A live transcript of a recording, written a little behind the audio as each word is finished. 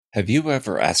Have you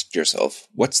ever asked yourself,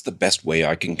 what's the best way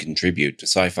I can contribute to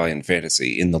sci-fi and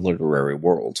fantasy in the literary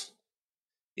world?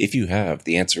 If you have,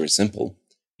 the answer is simple.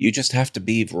 You just have to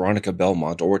be Veronica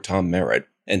Belmont or Tom Merritt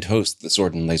and host the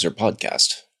Sword and Laser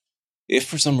podcast. If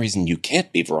for some reason you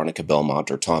can't be Veronica Belmont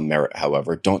or Tom Merritt,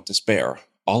 however, don't despair.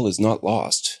 All is not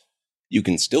lost. You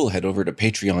can still head over to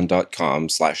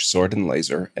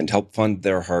patreon.com/swordandlaser and help fund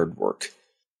their hard work.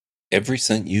 Every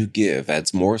cent you give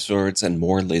adds more swords and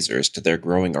more lasers to their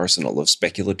growing arsenal of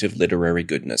speculative literary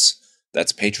goodness.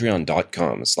 That's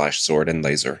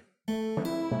patreon.com/swordandlaser.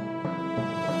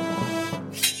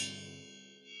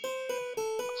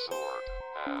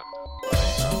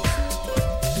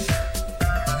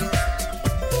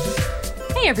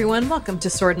 Hey everyone, welcome to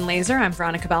Sword and Laser. I'm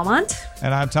Veronica Belmont.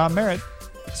 And I'm Tom Merritt.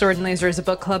 Sword and Laser is a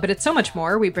book club, but it's so much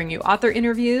more. We bring you author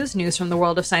interviews, news from the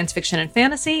world of science fiction and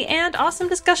fantasy, and awesome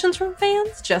discussions from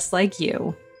fans just like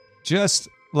you. Just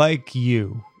like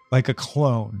you. Like a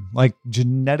clone. Like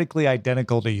genetically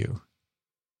identical to you.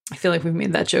 I feel like we've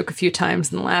made that joke a few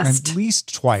times in the last... At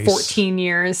least twice. 14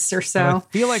 years or so. And I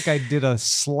feel like I did a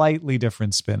slightly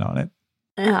different spin on it.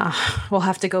 We'll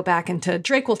have to go back into...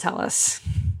 Drake will tell us.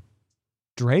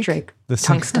 Drake? The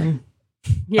Tungsten.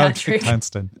 Yeah, Drake.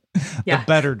 Tungsten. Yeah. The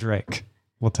better Drake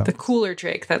will tell us. The cooler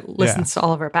Drake that listens to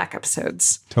all of our back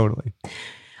episodes. Totally.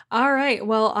 All right.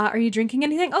 Well, are you drinking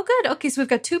anything? Oh, good. Okay, so we've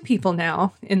got two people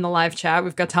now in the live chat.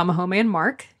 We've got Tamahome and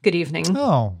Mark. Good evening.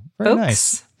 Oh, very folks.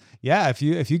 Nice. Yeah, if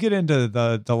you get into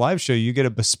the live show, you get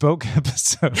a bespoke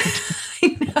episode.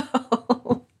 I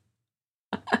know.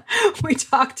 We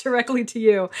talk directly to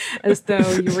you as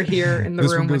though you were here in the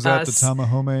room with us. This one goes out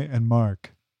to Tamahome and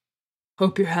Mark.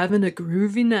 Hope you're having a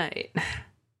groovy night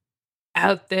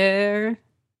out there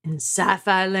in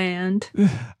sci-fi land.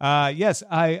 Yes,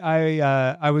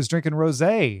 I was drinking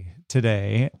rosé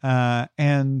today,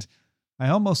 and I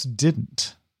almost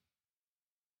didn't.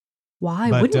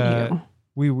 Why wouldn't you?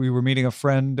 We were meeting a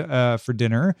friend for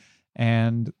dinner,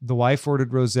 and the wife ordered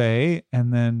rosé,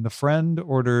 and then the friend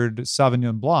ordered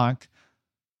Sauvignon Blanc,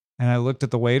 and I looked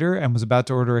at the waiter and was about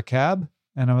to order a cab,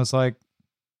 and I was like,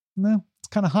 no, it's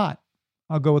kind of hot.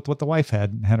 I'll go with what the wife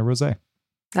had and had a rosé.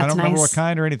 I don't remember what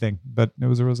kind or anything, but it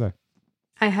was a rosé.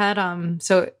 I had,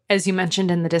 so as you mentioned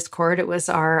in the Discord, it was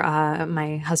our,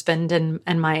 my husband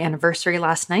and my anniversary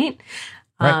last night.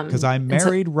 Right, because I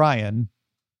married Ryan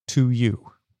to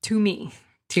you. To me.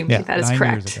 That is 9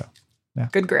 correct. Years ago. Yeah.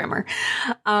 Good grammar.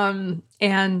 And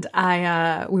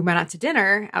we went out to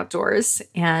dinner outdoors,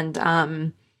 and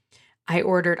I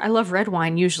love red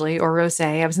wine usually, or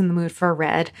rosé. I was in the mood for a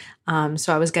red.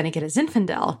 So I was going to get a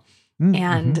Zinfandel. Mm-hmm.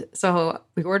 And so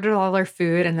we ordered all our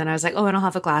food, and then I was like, oh, and I'll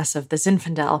have a glass of the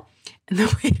Zinfandel. And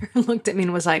the waiter looked at me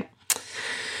and was like,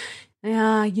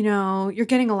 yeah, you're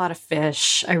getting a lot of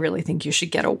fish. I really think you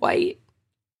should get a white.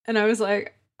 And I was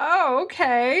like, oh,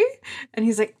 okay. And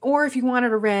he's like, or if you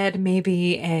wanted a red,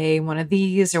 maybe one of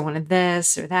these or one of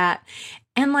this or that.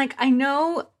 And like, I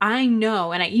know.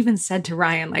 And I even said to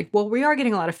Ryan, like, well, we are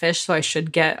getting a lot of fish, so I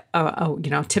should get,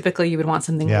 typically you would want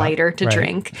something lighter to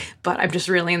drink, but I'm just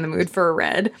really in the mood for a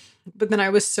red. But then I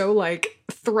was so like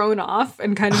thrown off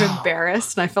and kind of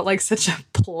embarrassed. And I felt like such a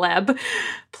plebe,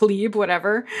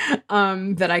 whatever,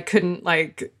 that I couldn't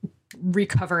like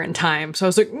recover in time. So I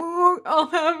was like, oh, I'll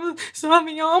have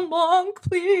Sauvignon Blanc,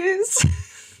 please.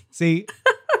 See,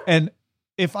 and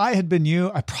if I had been you,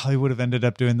 I probably would have ended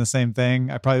up doing the same thing.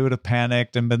 I probably would have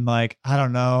panicked and been like, I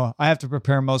don't know. I have to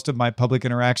prepare most of my public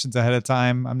interactions ahead of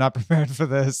time. I'm not prepared for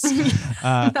this.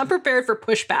 I'm not prepared for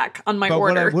pushback on my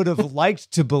order. What I would have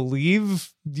liked to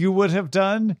believe you would have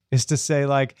done is to say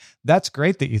like, that's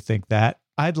great that you think that.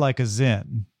 I'd like a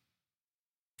Zin.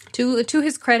 To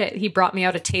his credit, he brought me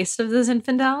out a taste of the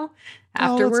Zinfandel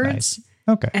afterwards. Oh, that's nice.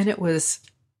 Okay. And it was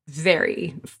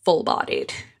very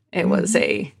full-bodied. It was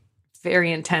a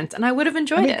very intense, and I would have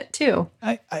enjoyed it too.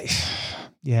 I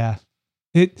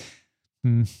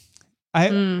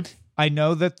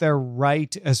know that they're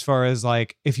right as far as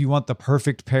like, if you want the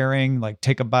perfect pairing, like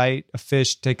take a bite of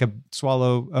fish, take a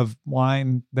swallow of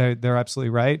wine, they're absolutely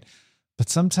right. But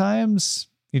sometimes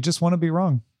you just want to be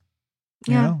wrong.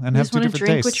 Yeah, you know, and have two different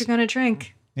drink tastes. What you're going to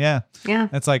drink. Yeah. Yeah.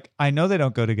 It's like, I know they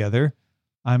don't go together.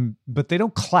 But they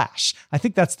don't clash. I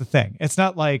think that's the thing. It's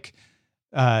not like,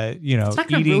 it's not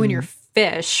going to ruin your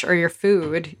fish or your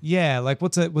food. Yeah. Like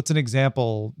what's an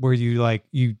example where you like,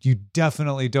 you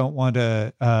definitely don't want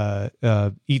to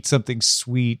eat something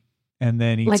sweet and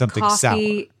then eat like something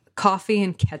sour. Coffee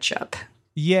and ketchup.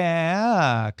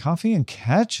 Yeah. Coffee and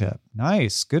ketchup.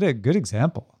 Nice. Good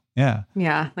example. Yeah.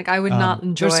 Yeah. Like I would not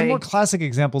enjoy. There's some more classic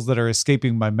examples that are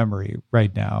escaping my memory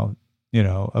right now,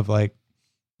 of like,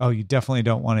 oh, you definitely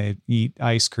don't want to eat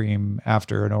ice cream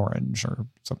after an orange or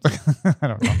something. I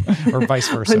don't know. Or vice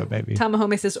versa, maybe.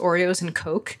 Tamahome says Oreos and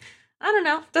Coke. I don't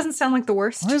know. Doesn't sound like the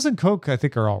worst. Oreos and Coke, I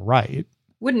think, are all right.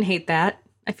 Wouldn't hate that.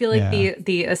 I feel like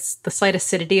the slight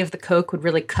acidity of the Coke would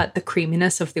really cut the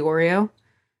creaminess of the Oreo.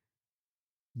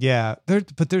 Yeah,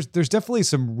 but there's definitely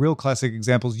some real classic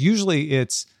examples. Usually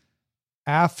it's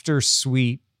after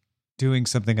sweet doing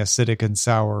something acidic and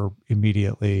sour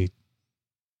immediately.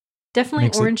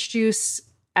 Definitely orange juice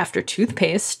after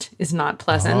toothpaste is not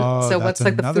pleasant. Oh, so what's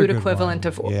like the food equivalent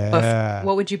of Yeah.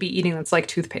 what would you be eating that's like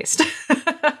toothpaste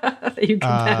that you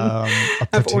can then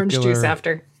have orange juice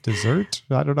after? Dessert?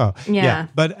 I don't know. Yeah.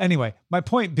 But anyway, my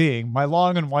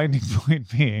long and winding point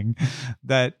being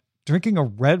that drinking a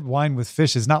red wine with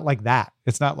fish is not like that.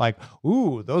 It's not like,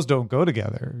 ooh, those don't go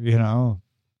together, you know?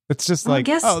 It's just like,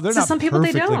 they're not some people,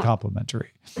 perfectly they don't.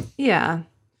 complementary. Yeah.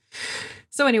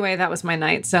 So anyway, that was my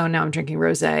night. So now I'm drinking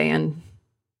rosé, and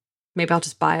maybe I'll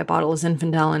just buy a bottle of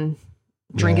Zinfandel and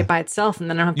drink it by itself, and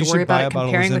then I don't have to worry about it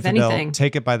comparing with anything.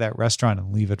 Take it by that restaurant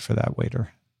and leave it for that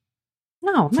waiter.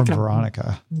 No, I'm not going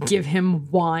Veronica. Give him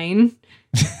wine.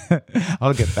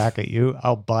 I'll get back at you.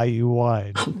 I'll buy you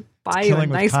wine. Buy you a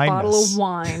nice bottle of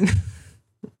wine.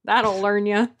 That'll learn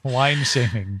you. Wine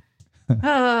shaming.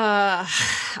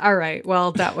 All right.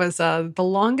 Well, that was the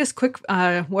longest quick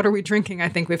what are we drinking I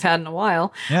think we've had in a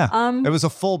while. Yeah. It was a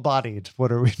full-bodied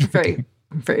what are we drinking? Very,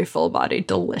 very full-bodied,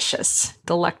 delicious,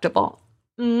 delectable.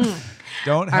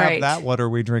 Don't have that what are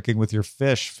we drinking with your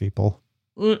fish, people.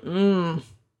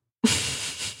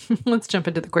 Let's jump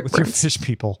into the quick with burns. Your fish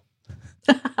people.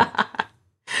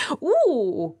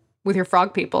 Ooh, with your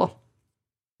frog people.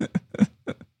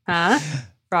 Huh?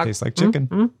 Frog. Tastes like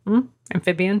chicken.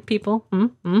 Amphibian people.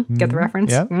 Get the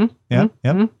reference? Yep.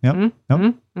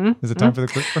 Is it time for the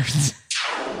quick burns?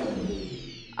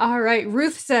 All right.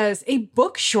 Ruth says, a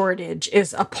book shortage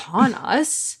is upon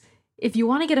us. If you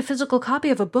want to get a physical copy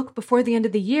of a book before the end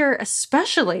of the year,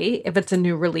 especially if it's a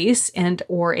new release and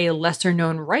or a lesser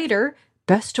known writer,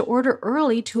 best to order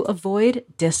early to avoid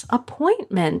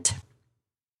disappointment.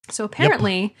 So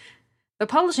apparently, the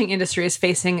publishing industry is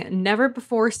facing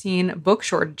never-before-seen book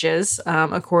shortages,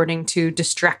 according to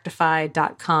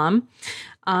Distractify.com.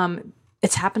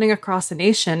 It's happening across the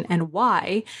nation, and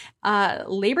why?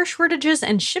 Labor shortages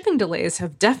and shipping delays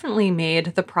have definitely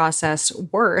made the process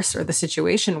worse, or the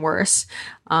situation worse.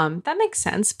 That makes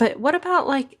sense, but what about,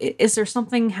 like, is there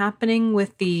something happening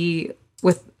with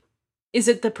is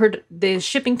it the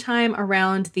shipping time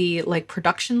around the, like,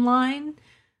 production line?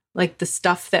 Like the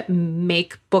stuff that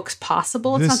make books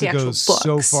possible? It's not the actual books. This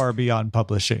goes so far beyond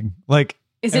publishing. Like,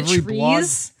 is it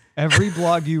trees? Every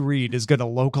blog you read is going to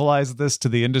localize this to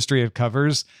the industry it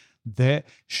covers. The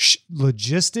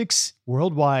logistics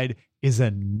worldwide is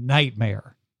a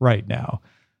nightmare right now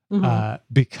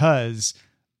because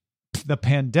the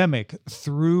pandemic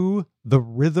threw the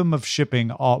rhythm of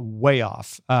shipping way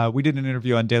off. We did an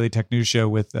interview on Daily Tech News Show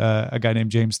with a guy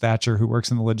named James Thatcher who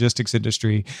works in the logistics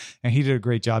industry, and he did a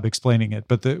great job explaining it.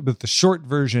 But the short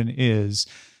version is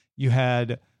you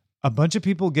had a bunch of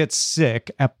people get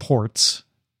sick at ports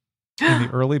in the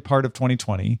early part of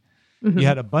 2020. You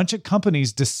had a bunch of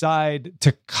companies decide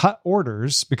to cut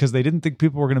orders because they didn't think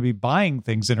people were going to be buying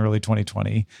things in early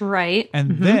 2020. Right.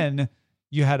 And then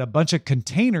you had a bunch of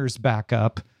containers back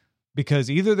up because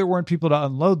either there weren't people to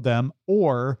unload them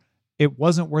or it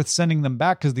wasn't worth sending them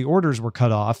back because the orders were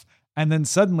cut off. And then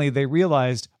suddenly they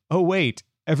realized, oh, wait,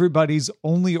 everybody's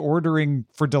only ordering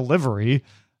for delivery.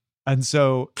 And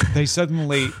so they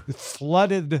suddenly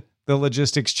flooded the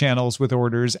logistics channels with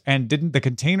orders, and the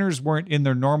containers weren't in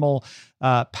their normal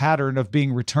pattern of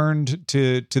being returned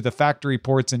to the factory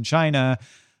ports in China.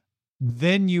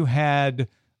 Then you had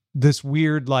this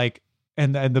weird, like,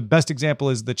 and the best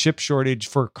example is the chip shortage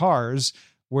for cars,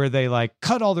 where they like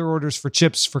cut all their orders for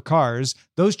chips for cars.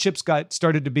 Those chips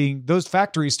those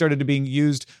factories started to being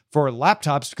used for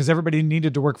laptops because everybody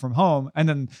needed to work from home. And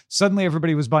then suddenly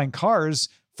everybody was buying cars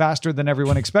faster than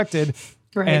everyone expected.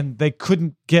 Right. And they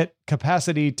couldn't get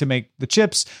capacity to make the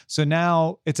chips. So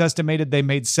now it's estimated they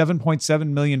made 7.7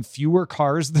 million fewer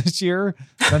cars this year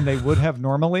than they would have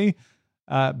normally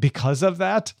because of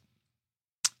that.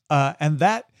 And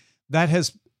that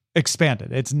has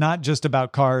expanded. It's not just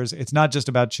about cars. It's not just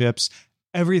about chips.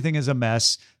 Everything is a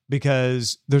mess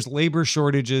because there's labor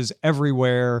shortages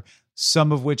everywhere.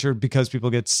 Some of which are because people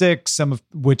get sick. Some of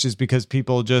which is because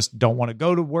people just don't want to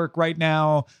go to work right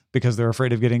now because they're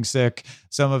afraid of getting sick.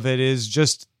 Some of it is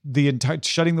just the entire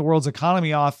shutting the world's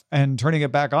economy off and turning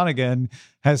it back on again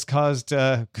has caused,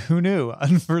 who knew,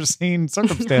 unforeseen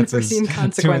circumstances unforeseen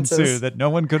consequences to ensue that no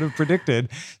one could have predicted.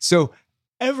 So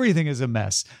Everything is a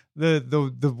mess.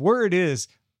 The word is,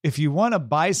 if you want to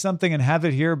buy something and have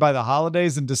it here by the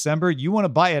holidays in December, you want to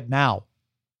buy it now.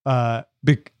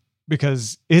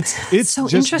 Because it's So just going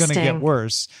to interesting. get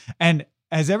worse. And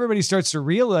as everybody starts to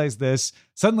realize this,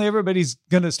 suddenly everybody's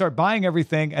going to start buying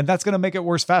everything, and that's going to make it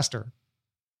worse faster.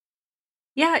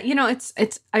 Yeah,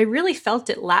 it's I really felt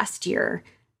it last year.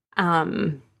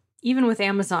 Even with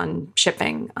Amazon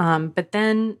shipping. But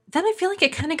then I feel like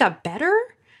it kind of got better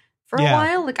for a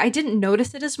while. Like I didn't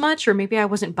notice it as much, or maybe I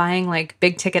wasn't buying like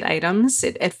big ticket items.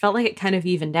 It felt like it kind of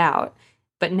evened out.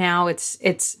 But now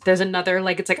there's another,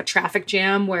 like, it's like a traffic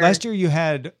jam where Last year you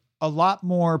had a lot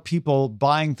more people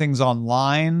buying things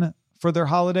online for their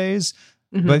holidays,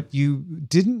 but you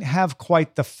didn't have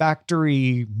quite the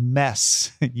factory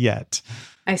mess yet.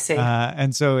 I see.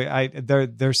 And so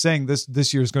they're saying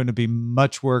this year is going to be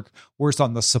much worse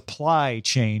on the supply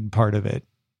chain part of it.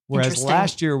 Whereas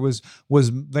last year was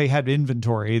they had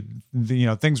inventory,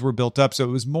 things were built up, so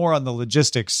it was more on the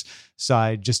logistics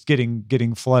side, just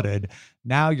getting flooded.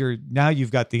 Now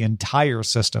you've got the entire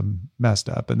system messed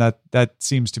up, and that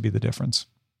seems to be the difference.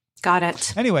 Got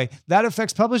it. Anyway, that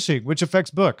affects publishing, which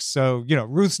affects books. So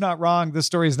Ruth's not wrong. This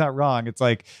story is not wrong. It's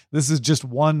like this is just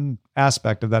one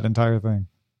aspect of that entire thing.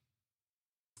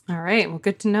 All right. Well,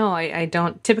 good to know. I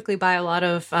don't typically buy a lot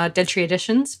of Dead Tree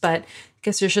editions, but I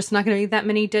guess there's just not going to be that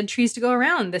many dead trees to go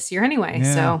around this year anyway.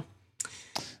 Yeah. So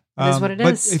it is what it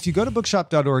is. But if you go to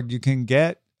bookshop.org, you can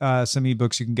get some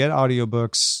ebooks, you can get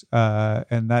audiobooks,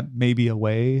 and that may be a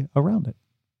way around it.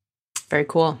 Very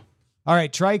cool. All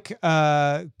right. Trike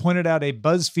pointed out a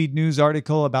BuzzFeed News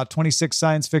article about 26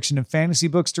 science fiction and fantasy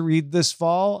books to read this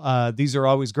fall. These are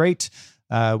always great.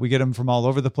 We get them from all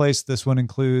over the place. This one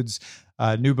includes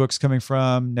new books coming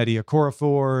from Nnedi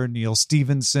Okorafor, Neil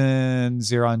Stevenson,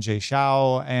 Ziran J.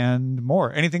 Shao, and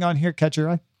more. Anything on here catch your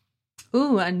eye?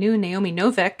 Ooh, a new Naomi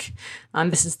Novik.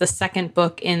 This is the second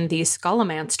book in the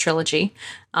Scholomance trilogy.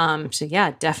 So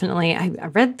yeah, definitely. I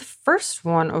read the first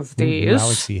one of these. Ooh,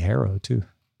 Alex E. Harrow, too.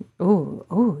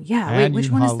 Oh, yeah. And wait,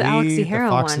 which one is the Alex E.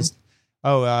 Harrow one?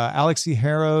 Alex E.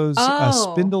 Harrow's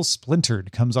Spindle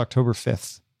Splintered comes October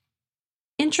 5th.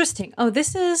 Interesting. Oh,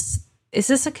 is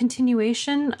this a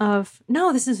continuation of,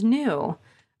 no, this is new.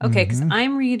 Okay. Cause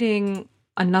I'm reading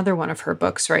another one of her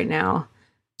books right now.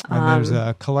 And there's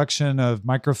a collection of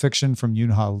microfiction from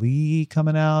Yoon-Ha Lee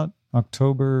coming out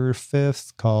October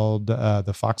 5th called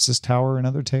The Fox's Tower and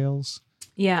Other Tales.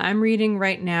 Yeah. I'm reading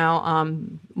right now,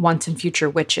 Once and Future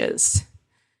Witches,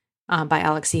 by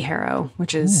Alex E. Harrow,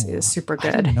 which is super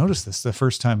good. I didn't notice this the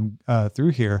first time through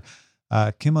here.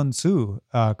 Kim Un-soo,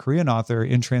 Korean author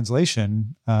in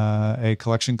translation, a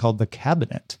collection called The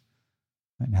Cabinet.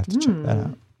 I'd have to check that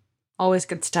out. Always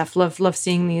good stuff. Love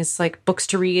seeing these like books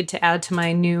to read to add to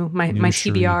my my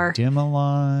TBR.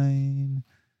 Dimaline.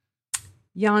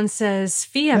 Jan says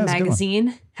FIA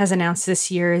magazine has announced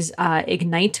this year's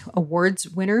Ignite Awards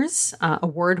winners.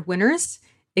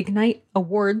 Ignite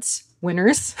Awards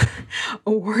winners.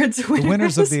 Awards winners. The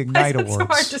winners of the Ignite Awards.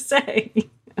 It's hard to say.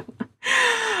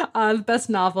 The best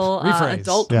novel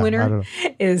adult winner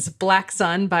is Black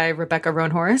Sun by Rebecca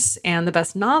Roanhorse, and the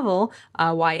best novel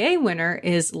YA winner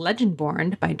is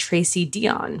Legendborn by Tracy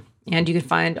Dion. And you can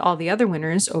find all the other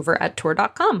winners over at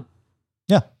Tor.com.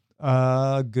 Yeah,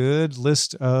 a good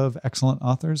list of excellent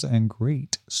authors and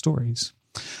great stories.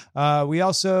 We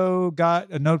also got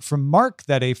a note from Mark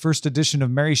that a first edition of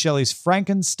Mary Shelley's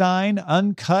Frankenstein,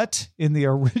 uncut in the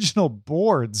original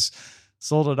boards,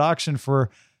 sold at auction for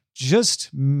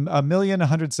just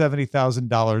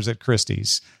 $1,170,000 at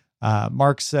Christie's.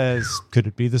 Mark says, could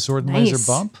it be the Sword and Laser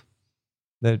bump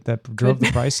that drove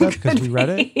the price up because we read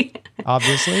it?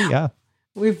 Obviously, yeah.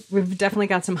 We've definitely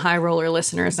got some high roller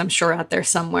listeners, I'm sure, out there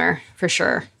somewhere for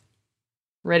sure,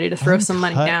 ready to throw some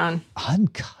money down.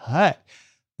 Uncut.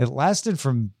 It lasted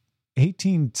from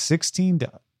 1816 to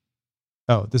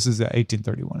this is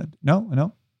 1831.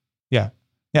 No, yeah,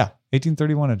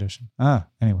 1831 edition.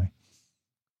 Anyway.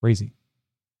 Crazy.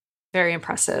 Very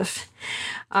impressive.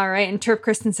 All right. And Turp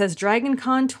Kristen says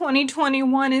DragonCon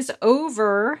 2021 is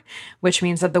over, which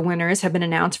means that the winners have been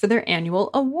announced for their annual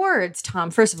awards.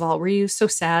 Tom, first of all, were you so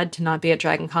sad to not be at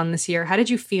DragonCon this year? How did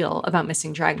you feel about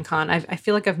missing DragonCon? I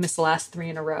feel like I've missed the last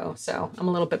 3 in a row, so I'm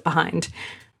a little bit behind.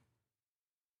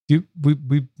 We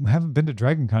haven't been to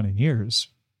DragonCon in years.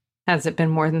 Has it been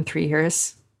more than 3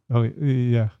 years? Oh,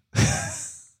 yeah.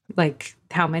 Like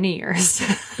how many years?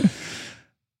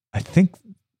 I think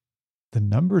the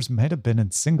numbers might have been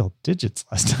in single digits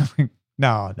last time.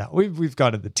 No, we've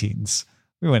gone to the teens.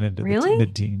 We went into the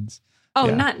mid-teens. Oh,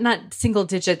 yeah. Not single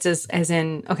digits as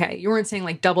in, okay, you weren't saying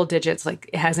like double digits, like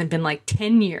it hasn't been like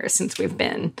 10 years since we've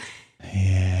been.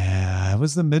 Yeah, it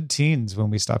was the mid-teens when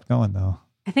we stopped going, though.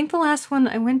 I think the last one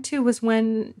I went to was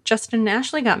when Justin and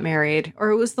Ashley got married, or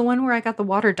it was the one where I got the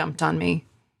water dumped on me.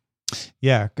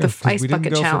 Yeah, The ice we didn't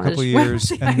bucket go challenge. for a couple of When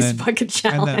was years, the ice bucket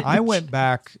challenge? and then I went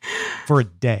back for a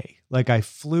day. Like I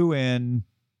flew in,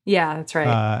 Yeah, that's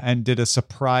right. and did a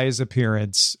surprise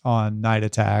appearance on Night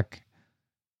Attack.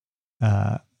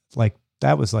 Like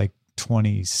that was like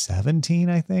 2017,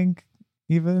 I think.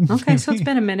 Even Okay, so it's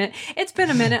been a minute.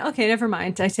 Okay, never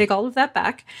mind. I take all of that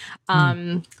back.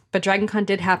 But DragonCon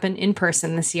did happen in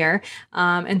person this year.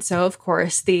 And so, of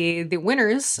course, the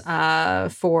winners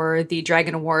for the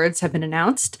Dragon Awards have been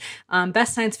announced.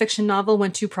 Best Science Fiction Novel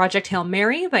went to Project Hail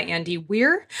Mary by Andy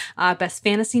Weir. Best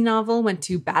Fantasy Novel went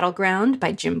to Battleground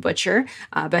by Jim Butcher.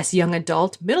 Best Young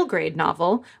Adult Middle Grade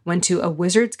Novel went to A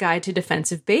Wizard's Guide to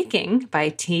Defensive Baking by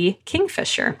T.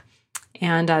 Kingfisher.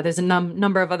 And there's a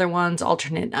number of other ones.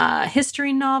 Alternate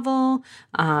history novel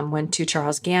went to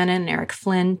Charles Gannon, Eric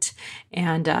Flint.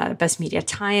 And Best Media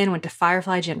Tie-In went to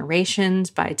Firefly Generations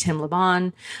by Tim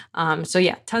LeBon. So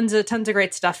yeah, tons of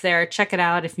great stuff there. Check it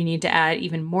out if you need to add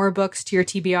even more books to your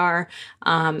TBR.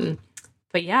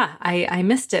 But yeah, I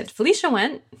missed it. Felicia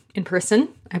went in person,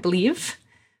 I believe.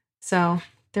 So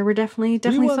there were definitely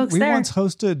folks there. We once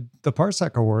hosted the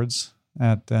Parsec Awards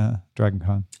at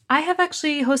DragonCon. I have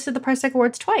actually hosted the Parsec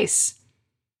Awards twice.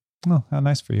 Oh, how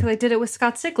nice for you. Because I did it with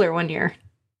Scott Sigler one year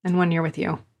and 1 year with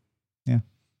you. Yeah.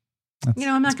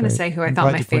 I'm not going to say who I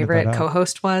thought my favorite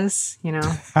co-host was,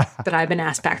 but I've been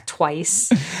asked back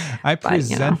twice. I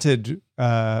presented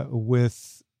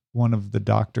with one of the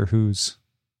Doctor Who's.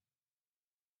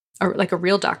 Or like a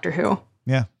real Doctor Who.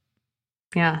 Yeah.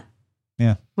 Yeah.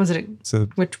 Yeah. Was it? So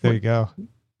there you go.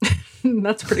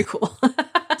 That's pretty cool.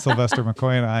 Sylvester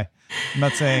McCoy and I. I'm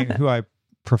not saying who I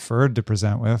preferred to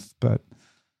present with, but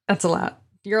that's allowed.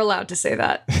 You're allowed to say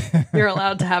that. You're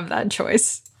allowed to have that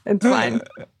choice. It's fine.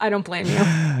 I don't blame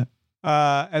you.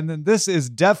 And then this is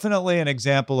definitely an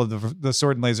example of the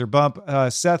sword and laser bump.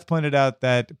 Seth pointed out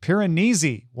that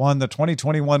Piranesi won the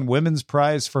 2021 Women's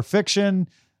Prize for Fiction.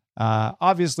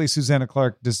 Obviously, Susanna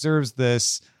Clark deserves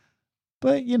this,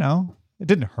 but it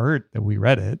didn't hurt that we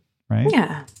read it, right?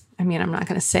 Yeah. I mean, I'm not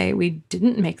going to say we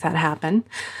didn't make that happen.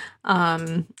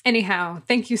 Anyhow,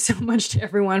 thank you so much to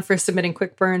everyone for submitting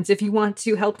quick burns. If you want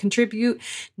to help contribute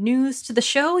news to the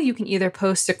show, you can either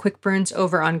post a quick burns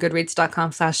over on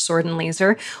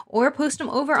goodreads.com/swordandlaser or post them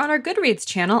over on our Goodreads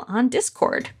channel on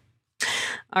Discord.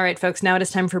 All right, folks, now it is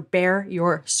time for Bear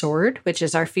Your Sword, which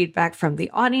is our feedback from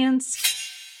the audience.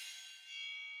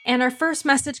 And our first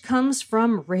message comes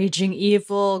from Raging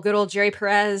Evil, good old Jerry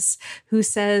Perez, who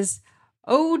says,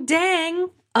 "Oh, dang,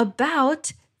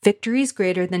 about Victories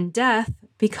Greater Than Death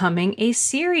becoming a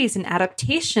series, an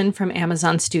adaptation from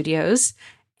Amazon Studios,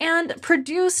 and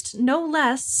produced no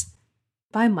less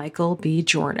by Michael B.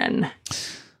 Jordan."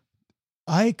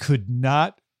 I could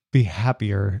not be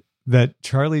happier that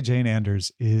Charlie Jane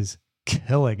Anders is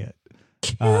killing it.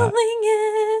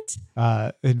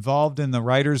 Involved in the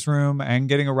writer's room and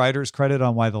getting a writer's credit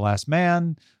on Why the Last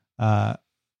Man,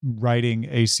 writing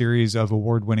a series of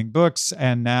award-winning books,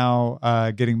 and now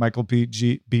getting Michael B.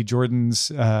 Jordan's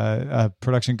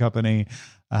production company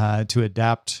to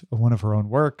adapt one of her own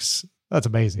works. That's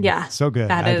amazing. Yeah, so good.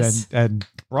 That is. And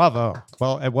bravo.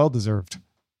 Well deserved.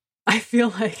 I feel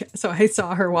like, so I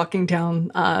saw her walking down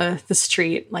the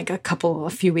street like a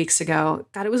few weeks ago.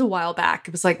 God, it was a while back.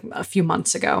 It was like a few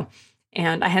months ago.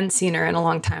 And I hadn't seen her in a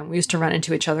long time. We used to run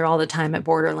into each other all the time at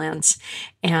Borderlands.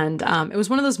 And it was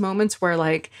one of those moments where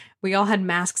like we all had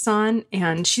masks on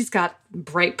and she's got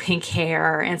bright pink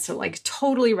hair. And so like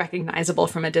totally recognizable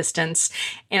from a distance.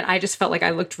 And I just felt like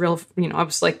I looked real, I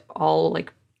was like all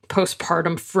like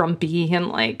postpartum frumpy and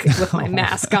like with my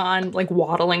mask on, like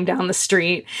waddling down the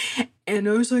street. And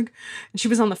I was like, and she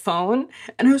was on the phone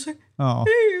and I was like, "Oh,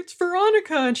 hey, it's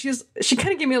Veronica." And she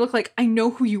kind of gave me a look like, "I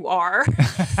know who you are."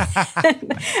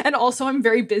 and also I'm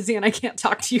very busy and I can't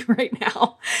talk to you right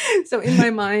now. So in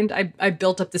my mind, I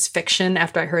built up this fiction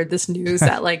after I heard this news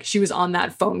that like she was on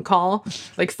that phone call,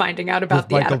 like finding out about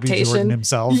the Michael adaptation. B. Jordan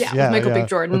himself. Yeah, with Michael B.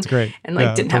 Jordan. That's great. And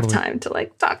like didn't have time to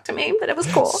like talk to me, but it was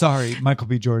cool. Sorry, Michael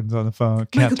B. Jordan's on the phone.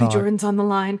 Can't Michael talk. B. Jordan's on the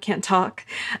line, can't talk.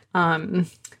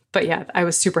 But yeah, I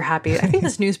was super happy. I think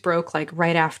this news broke like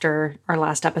right after our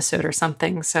last episode or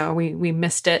something. So we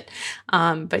missed it.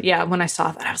 But yeah, when I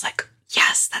saw that, I was like,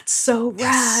 yes, that's so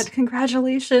rad.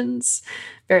 Congratulations.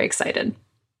 Very excited.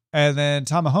 And then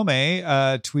Tamahome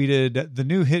tweeted the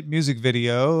new hit music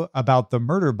video about the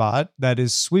Murderbot that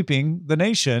is sweeping the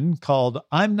nation called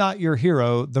 "I'm Not Your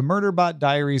Hero," the Murderbot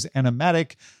Diaries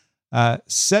animatic,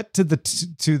 set to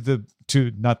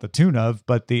to not the tune of,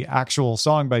 but the actual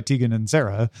song by Tegan and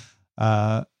Sarah,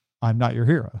 I'm Not Your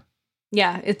Hero.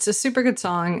 Yeah, it's a super good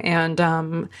song. And,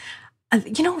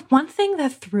 one thing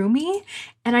that threw me,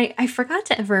 and I forgot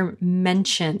to ever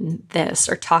mention this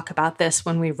or talk about this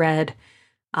when we read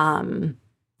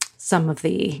some of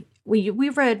the, we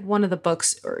read one of the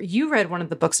books, or you read one of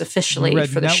the books officially read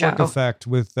for the Network show. Effect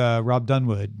with Rob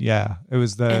Dunwood. Yeah, it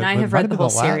was the. And I have read the whole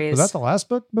series. Was that the last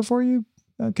book before you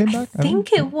came back? I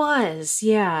think it was,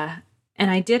 yeah. And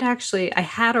I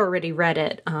had already read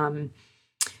it.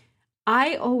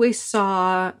 I always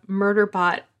saw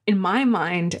Murderbot in my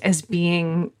mind as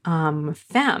being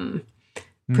femme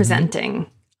presenting.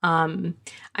 I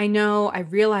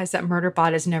realized that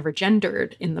Murderbot is never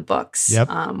gendered in the books, yep.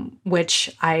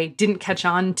 Which I didn't catch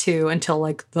on to until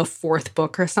like the fourth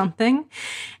book or something,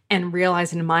 and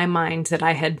realized in my mind that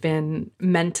I had been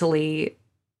mentally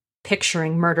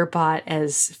picturing Murderbot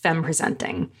as femme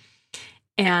presenting.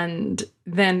 And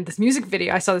then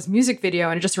I saw this music video,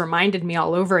 and it just reminded me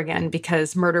all over again,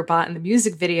 because Murderbot in the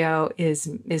music video is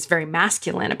very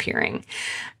masculine appearing.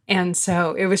 And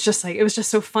so it was just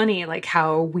so funny, like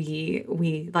how we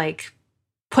like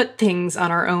put things on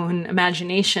our own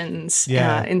imaginations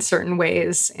in certain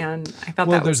ways. And I thought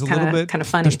that was kind of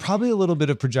funny. There's probably a little bit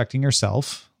of projecting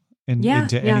yourself into any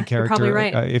character, you're probably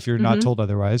right. If you're not told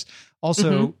otherwise.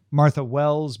 Also, Martha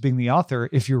Wells being the author,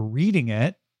 if you're reading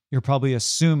it, you're probably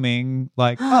assuming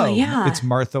like, it's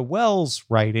Martha Wells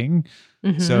writing.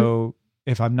 So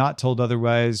if I'm not told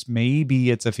otherwise, maybe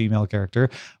it's a female character.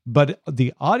 But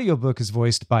the audiobook is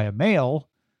voiced by a male.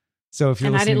 So if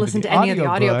you're I didn't listen to any of the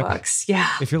audiobooks. Yeah.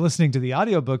 If you're listening to the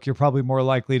audiobook, you're probably more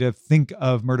likely to think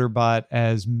of Murderbot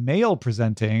as male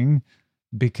presenting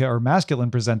or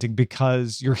masculine presenting,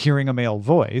 because you're hearing a male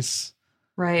voice.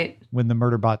 Right. When the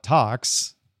Murderbot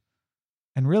talks.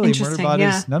 And really, Murderbot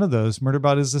is none of those.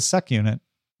 Murderbot is a sec unit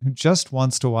who just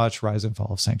wants to watch Rise and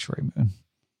Fall of Sanctuary Moon.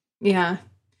 Yeah.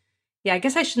 Yeah, I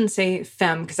guess I shouldn't say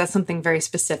femme, because that's something very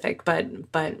specific, but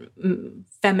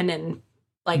feminine,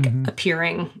 like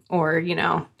appearing, or,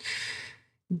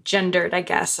 gendered, I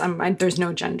guess. There's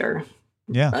no gender.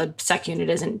 Yeah. A sec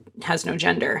unit has no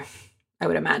gender, I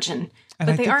would imagine.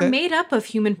 But they are made up of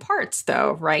human parts,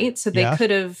 though, right? So they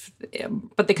could have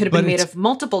been made of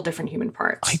multiple different human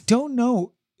parts. I don't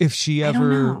know if she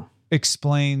ever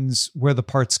explains where the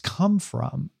parts come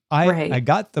from. I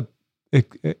got the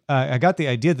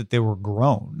idea that they were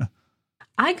grown.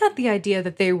 I got the idea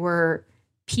that they were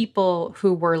people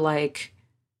who were like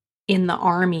in the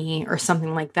army or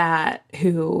something like that,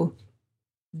 who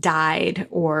died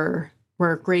or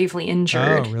were gravely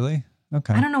injured. Oh, really?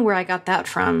 Okay. I don't know where I got that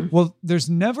from. Well, there's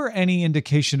never any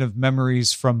indication of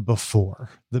memories from before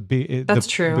That's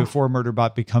true. Before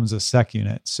Murderbot becomes a sec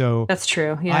unit. So that's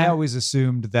true. Yeah. I always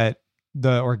assumed that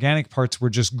the organic parts were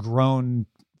just grown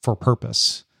for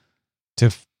purpose to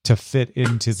fit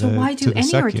into so why do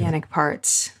any organic unit.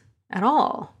 Parts at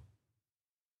all?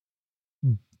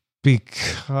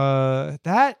 Because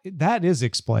that is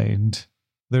explained.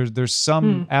 There's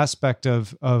some aspect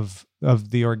of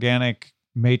the organic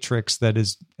matrix that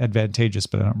is advantageous,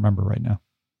 but I don't remember right now.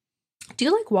 Do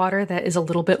you like water that is a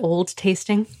little bit old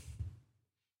tasting?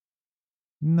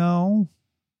 No.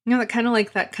 That kind of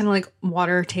like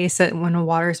water taste that when a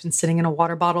water's been sitting in a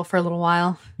water bottle for a little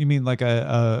while. You mean like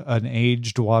an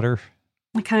aged water?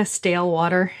 Like kind of stale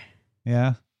water.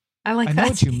 Yeah. I like that. I know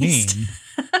what you mean. taste.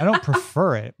 I don't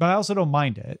prefer it, but I also don't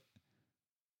mind it.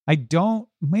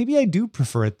 Maybe I do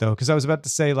prefer it though, because I was about to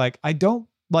say, like, I don't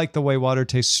like the way water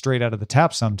tastes straight out of the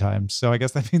tap sometimes. So I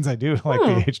guess that means I do like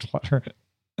the aged water.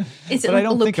 Is but it I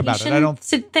don't think about it. I don't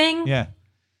thing. Yeah.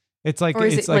 It's like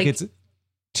it's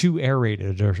too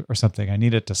aerated or something. I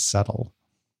need it to settle.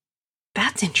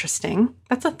 That's interesting.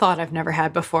 That's a thought I've never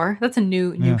had before. That's a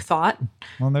new thought.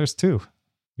 Well, there's two.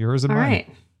 Yours and all mine.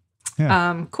 Right.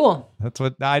 Yeah. Cool. That's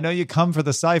what I know. You come for the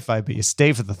sci-fi, but you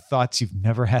stay for the thoughts you've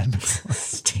never had before.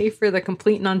 Stay for the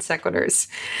complete non sequiturs.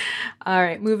 All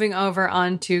right, moving over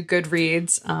on to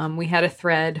Goodreads. We had a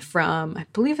thread from, I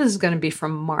believe this is going to be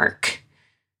from Mark.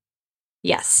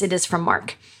 Yes, it is from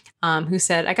Mark, who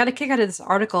said, I got a kick out of this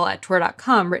article at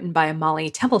Tor.com written by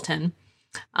Molly Templeton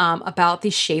about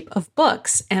the shape of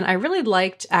books. And I really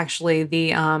liked actually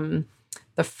the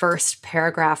first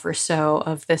paragraph or so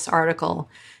of this article.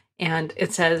 And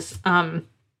it says,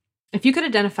 if you could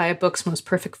identify a book's most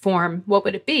perfect form, what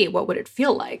would it be? What would it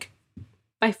feel like?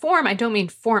 By form, I don't mean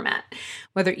format,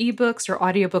 whether ebooks or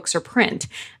audiobooks or print.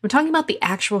 I'm talking about the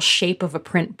actual shape of a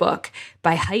print book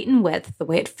by height and width, the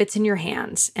way it fits in your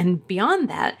hands, and beyond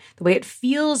that, the way it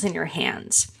feels in your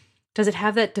hands. Does it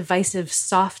have that divisive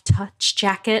soft touch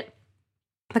jacket?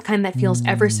 the kind that feels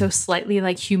ever so slightly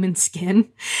like human skin?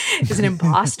 Is it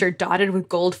embossed or dotted with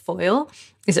gold foil?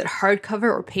 Is it hardcover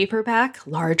or paperback,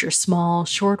 large or small,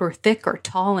 short or thick, or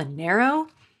tall and narrow?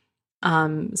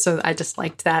 So I just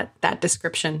liked that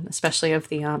description, especially of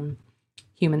the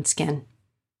human skin.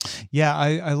 Yeah,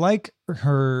 I like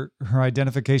her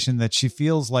identification that she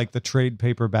feels like the trade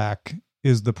paperback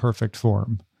is the perfect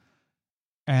form.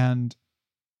 And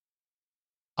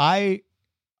my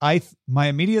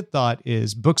immediate thought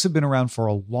is books have been around for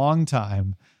a long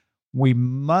time. We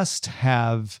must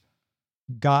have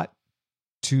got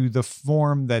to the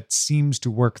form that seems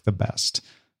to work the best.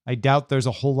 I doubt there's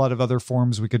a whole lot of other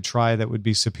forms we could try that would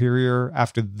be superior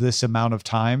after this amount of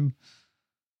time.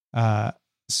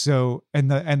 So,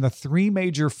 and the three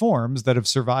major forms that have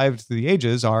survived through the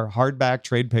ages are hardback,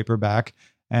 trade paperback,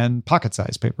 and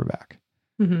pocket-sized paperback.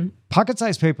 Mm-hmm.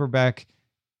 Pocket-sized paperback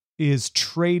is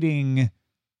trading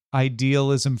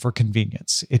idealism for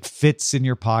convenience. It fits in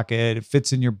your pocket. It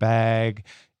fits in your bag.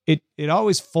 It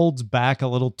always folds back a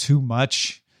little too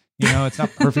much. You know, it's not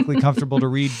perfectly comfortable to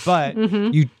read, but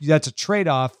that's a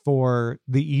trade-off for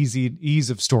the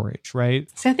ease of storage, right?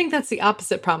 So I think that's the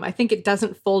opposite problem. I think it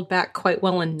doesn't fold back quite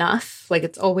well enough. Like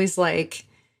it's always like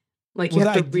you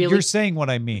have to really. You're saying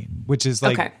what I mean, which is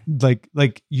like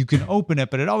you can open it,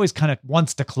 but it always kind of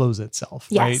wants to close itself,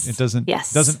 right? It doesn't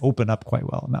open up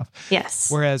quite well enough.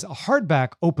 Yes. Whereas a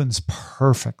hardback opens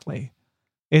perfectly.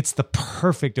 It's the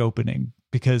perfect opening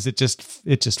because it just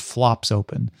flops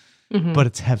open. Mm-hmm. But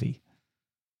it's heavy.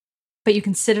 But you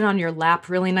can sit it on your lap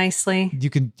really nicely. You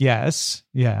can, yes.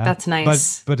 Yeah. That's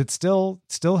nice. But it's still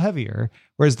heavier.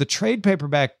 Whereas the trade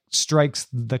paperback strikes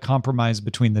the compromise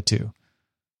between the two.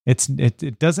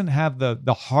 It doesn't have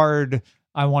the hard,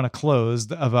 I want to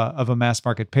close of a mass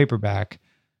market paperback.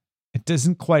 It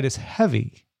isn't quite as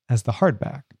heavy as the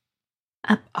hardback.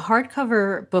 A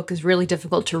hardcover book is really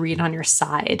difficult to read on your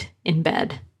side in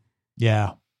bed.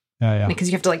 Yeah. Yeah. Because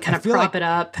you have to like kind of prop it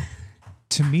up.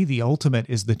 To me, the ultimate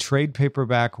is the trade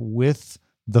paperback with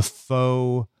the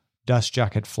faux dust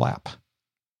jacket flap.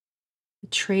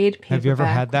 Trade paperback. Have you ever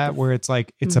had that where it's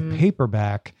like it's a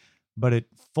paperback, but it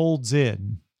folds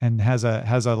in and has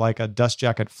a like a dust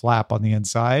jacket flap on the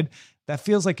inside? That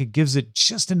feels like it gives it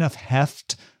just enough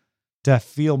heft to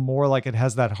feel more like it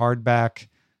has that hardback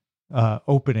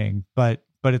opening, but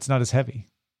it's not as heavy.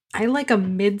 I like a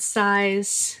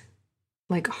mid-size,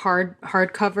 like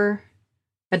hardcover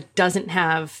that doesn't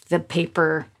have the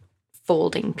paper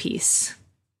folding piece.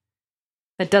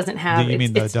 That doesn't have. You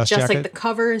mean the dust just jacket? like the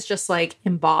cover is just like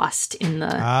embossed in the.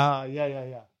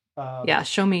 Yeah.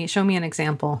 Show me an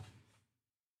example.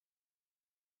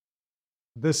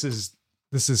 This is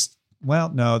well,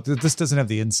 no, this doesn't have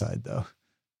the inside though.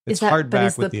 It's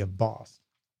hardback with the emboss.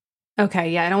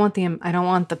 Okay, yeah, I don't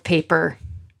want the paper.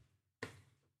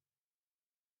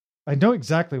 I know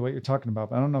exactly what you're talking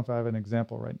about, but I don't know if I have an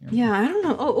example right here. Yeah, I don't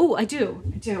know. Oh, I do.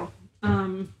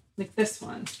 Like this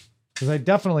one. Because I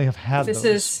definitely have had this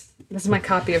those. This is my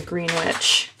copy of Green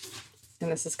Witch,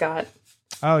 and this has got.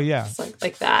 Oh yeah, it's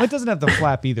like that. Well, it doesn't have the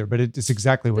flap either, but it's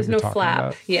exactly what you're talking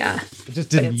about. There's no flap. Yeah, it just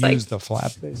didn't use the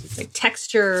flap basically. It's like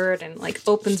textured and like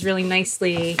opens really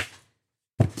nicely.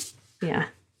 Yeah.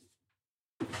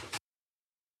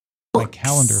 My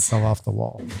calendar fell off the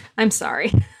wall. I'm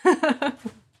sorry.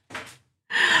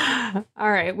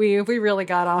 All right, we really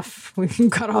got off.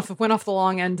 Went off the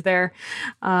long end there,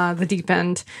 the deep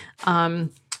end.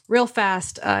 Real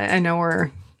fast. I know we're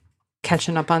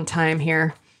catching up on time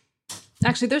here.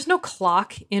 Actually, there's no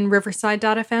clock in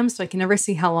Riverside.fm, so I can never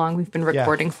see how long we've been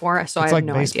recording for. So it's I have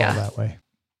no baseball idea. That way.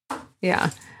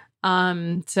 Yeah.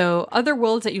 So other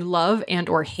worlds that you love and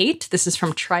or hate. This is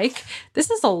from Trike. This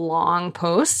is a long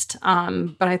post,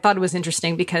 but I thought it was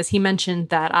interesting because he mentioned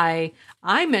that I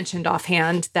mentioned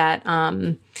offhand that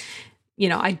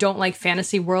I don't like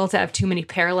fantasy worlds that have too many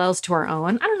parallels to our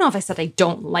own. I don't know if I said I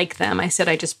don't like them. I said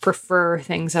I just prefer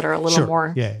things that are a little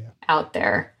more out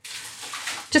there.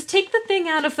 Just take the thing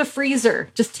out of the freezer.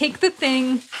 Just take the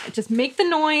thing. Just make the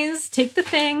noise. Take the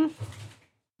thing.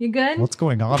 You good? What's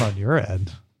going on your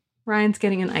end? Ryan's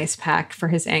getting an ice pack for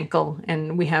his ankle,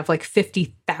 and we have like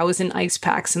 50,000 ice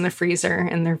packs in the freezer,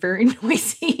 and they're very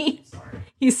noisy.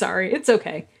 He's sorry. It's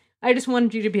okay. I just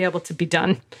wanted you to be able to be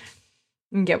done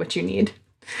and get what you need.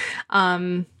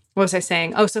 What was I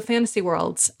saying? Oh, so fantasy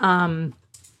worlds.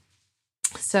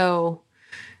 So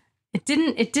it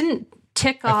didn't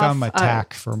tick off. I found my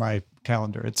tack for my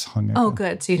calendar. It's hung. Oh,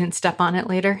 good. So you didn't step on it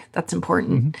later. That's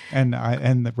important. Mm-hmm.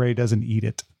 And Ray doesn't eat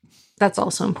it. That's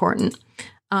also important.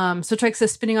 So Trike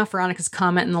says, spinning off Veronica's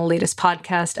comment in the latest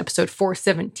podcast, episode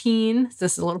 417, so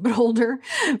this is a little bit older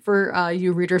for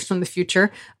you readers from the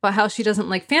future, about how she doesn't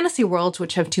like fantasy worlds,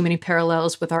 which have too many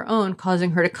parallels with our own,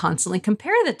 causing her to constantly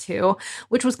compare the two,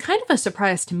 which was kind of a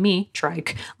surprise to me,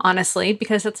 Trike, honestly,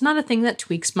 because that's not a thing that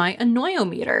tweaks my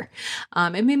annoyometer.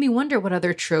 It made me wonder what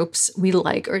other tropes we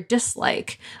like or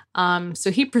dislike.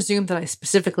 So he presumed that I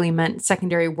specifically meant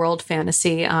secondary world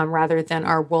fantasy rather than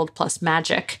our world plus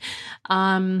magic.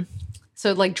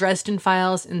 So like Dresden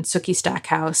Files and Sookie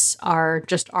Stackhouse are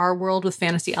just our world with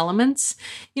fantasy elements.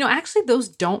 Actually those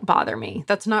don't bother me.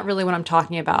 That's not really what I'm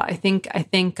talking about. I think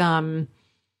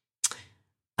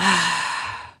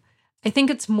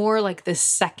it's more like this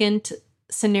second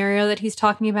scenario that he's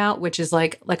talking about, which is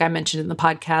like I mentioned in the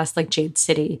podcast, like Jade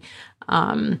City,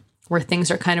 where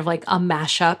things are kind of like a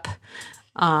mashup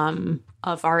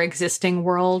of our existing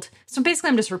world. So basically,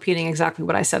 I'm just repeating exactly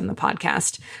what I said in the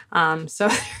podcast.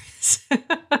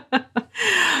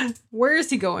 Where is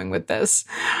he going with this?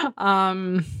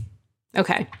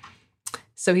 Okay.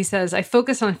 So he says, I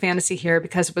focus on fantasy here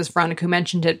because it was Veronica who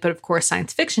mentioned it, but of course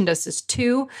science fiction does this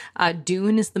too.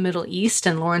 Dune is the Middle East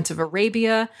and Lawrence of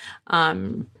Arabia.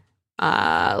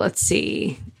 Let's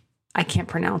see. I can't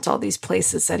pronounce all these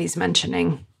places that he's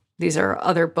mentioning. These are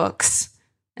other books,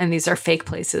 and these are fake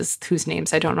places whose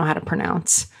names I don't know how to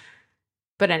pronounce.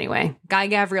 But anyway, Guy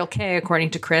Gavriel Kay,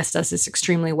 according to Chris, does this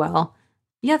extremely well.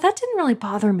 Yeah, that didn't really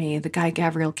bother me, the Guy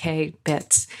Gavriel Kay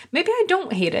bits. Maybe I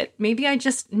don't hate it. Maybe I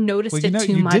just noticed it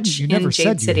too much you never in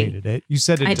said Jade City. You hated it. You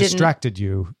said it distracted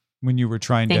you when you were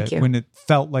trying to, when it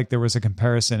felt like there was a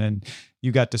comparison and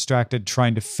you got distracted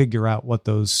trying to figure out what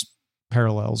those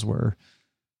parallels were.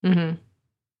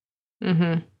 Mm-hmm.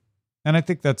 Mm-hmm. And I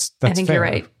think that's I think fair. you're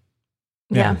right.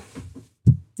 Yeah.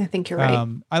 I think you're right.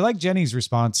 I like Jenny's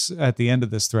response at the end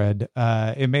of this thread.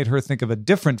 It made her think of a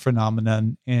different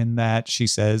phenomenon in that she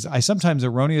says, I sometimes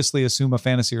erroneously assume a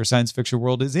fantasy or science fiction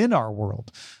world is in our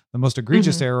world. The most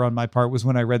egregious error on my part was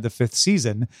when I read the 5th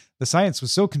season. The science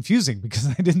was so confusing because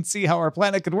I didn't see how our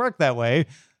planet could work that way.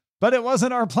 But it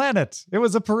wasn't our planet. It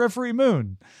was a periphery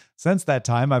moon. Since that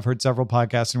time, I've heard several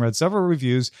podcasts and read several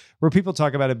reviews where people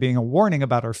talk about it being a warning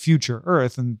about our future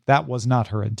Earth, and that was not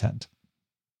her intent.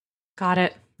 Got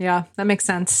it. Yeah, that makes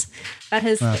sense. That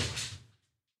has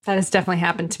definitely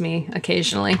happened to me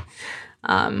occasionally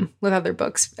with other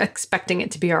books, expecting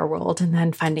it to be our world and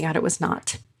then finding out it was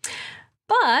not.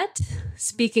 But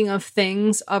speaking of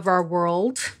things of our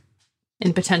world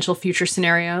in potential future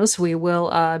scenarios, we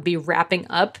will be wrapping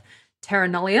up Terra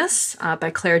Nullius by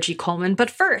Claire G. Coleman.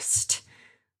 But first,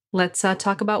 let's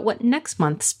talk about what next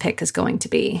month's pick is going to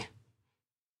be.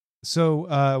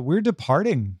 So we're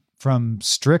departing from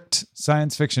strict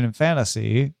science fiction and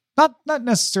fantasy, not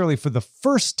necessarily for the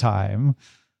first time,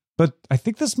 but I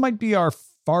think this might be our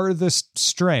farthest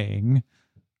straying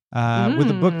with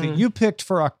a book that you picked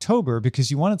for October because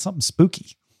you wanted something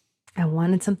spooky. I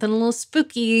wanted something a little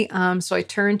spooky, so I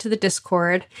turned to the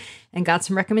Discord and got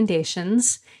some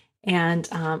recommendations. And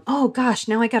oh gosh,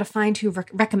 now I got to find who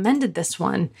recommended this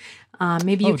one.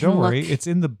 Maybe you can don't worry. look. It's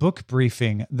in the book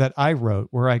briefing that I wrote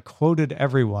where I quoted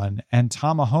everyone. And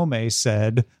Tamahome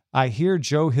said, I hear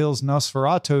Joe Hill's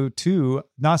Nosferatu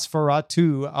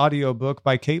audiobook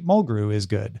by Kate Mulgrew is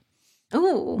good.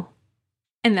 Ooh.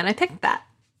 And then I picked that.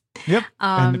 Yep.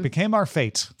 And it became our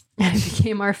fate. It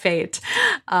became our fate.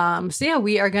 So yeah,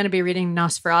 we are going to be reading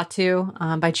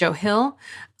Nosferatu by Joe Hill.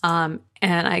 And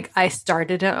I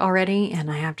started it already,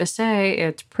 and I have to say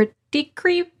it's pretty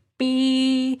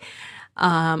creepy.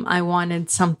 I wanted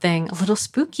something a little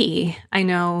spooky. I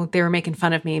know they were making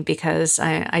fun of me because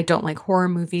I don't like horror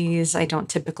movies. I don't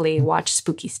typically watch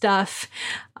spooky stuff.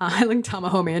 I think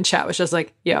Tamahome in chat was just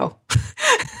like, yo,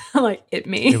 like it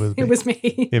was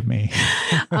me.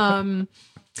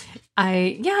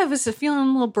 I was feeling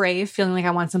a little brave, feeling like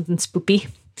I want something spoopy.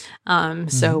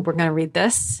 So we're going to read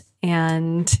this.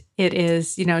 And it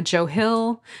is, Joe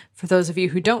Hill, for those of you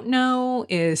who don't know,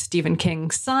 is Stephen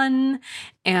King's son.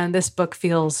 And this book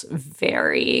feels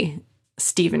very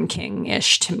Stephen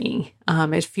King-ish to me.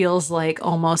 It feels like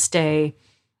almost a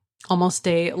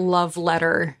love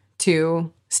letter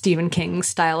to Stephen King's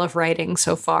style of writing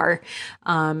so far.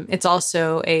 It's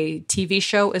also a TV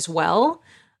show as well,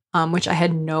 which I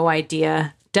had no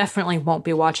idea. Definitely won't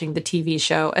be watching the TV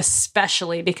show,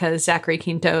 especially because Zachary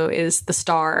Quinto is the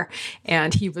star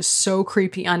and he was so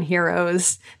creepy on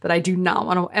Heroes that I do not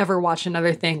want to ever watch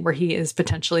another thing where he is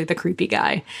potentially the creepy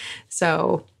guy.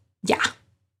 So, yeah.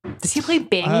 Does he play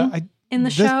Bing in the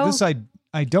show?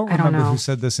 I don't remember who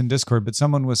said this in Discord, but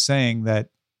someone was saying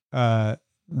that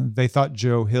they thought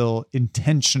Joe Hill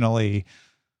intentionally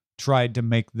tried to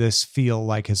make this feel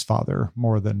like his father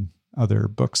more than other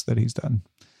books that he's done.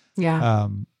 Yeah.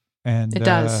 And it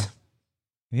does.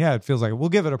 Yeah, it feels like it. We'll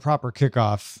give it a proper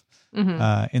kickoff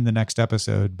in the next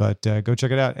episode, but go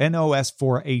check it out.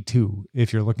 NOS4A2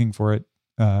 if you're looking for it.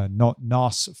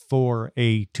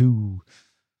 NOS4A2, kind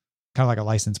of like a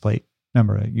license plate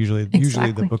number. Usually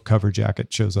the book cover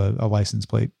jacket shows a license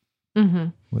plate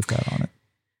with that on it.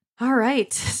 All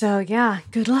right. So yeah,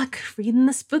 good luck reading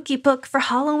the spooky book for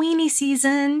Halloweeny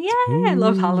season. Yay! I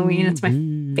love Halloween. It's my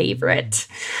favorite.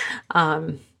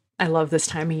 I love this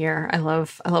time of year. I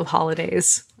love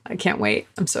holidays. I can't wait.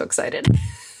 I'm so excited.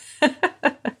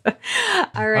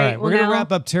 All right. We're going to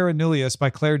wrap up Terra Nullius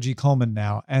by Claire G. Coleman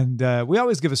now. And we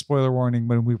always give a spoiler warning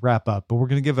when we wrap up, but we're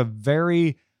going to give a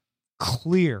very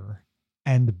clear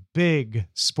and big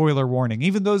spoiler warning.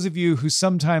 Even those of you who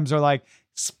sometimes are like,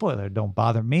 spoiler don't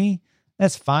bother me.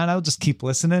 That's fine. I'll just keep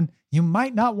listening. You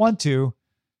might not want to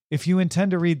if you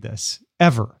intend to read this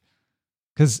ever.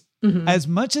 Because as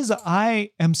much as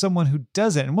I am someone who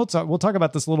doesn't, and we'll talk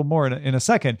about this a little more in a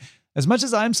second, as much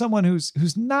as I'm someone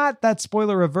who's not that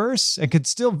spoiler averse and could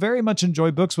still very much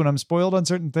enjoy books when I'm spoiled on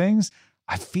certain things,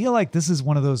 I feel like this is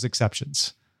one of those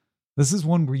exceptions. This is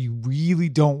one where you really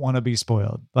don't want to be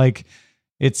spoiled. Like,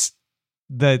 it's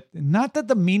not that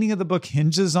the meaning of the book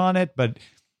hinges on it, but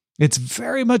it's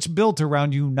very much built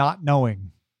around you not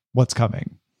knowing what's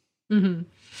coming.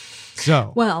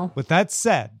 So, well, with that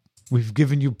said, we've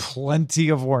given you plenty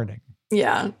of warning.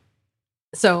 Yeah.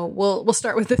 So we'll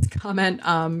start with this comment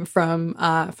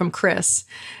from Chris,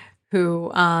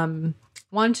 who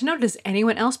wanted to know, does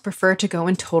anyone else prefer to go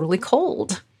in totally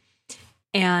cold?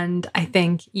 And I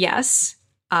think, yes,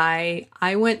 I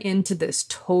went into this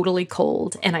totally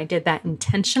cold, and I did that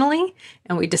intentionally.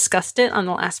 And we discussed it on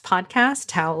the last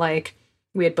podcast, how like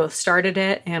we had both started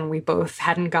it and we both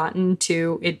hadn't gotten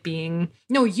to it being,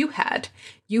 no, you had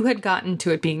gotten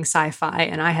to it being sci-fi,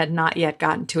 and I had not yet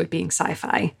gotten to it being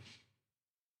sci-fi.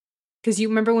 Because you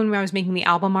remember when I was making the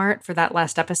album art for that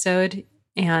last episode,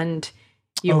 and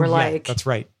you were like, that's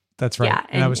right. Yeah,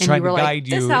 and I was trying to guide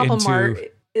you this album into art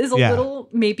is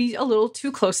maybe a little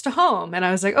too close to home. And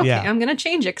I was like, okay, I'm going to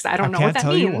change it because I don't know what that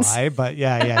means. I can't tell you why, but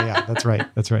yeah. That's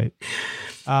right.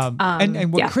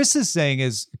 And what Chris is saying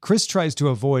is Chris tries to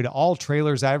avoid all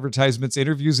trailers, advertisements,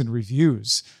 interviews, and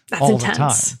reviews all the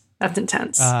time. That's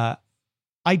intense. I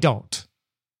don't.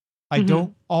 I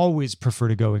don't always prefer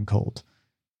to go in cold.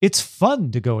 It's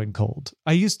fun to go in cold.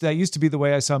 That used to be the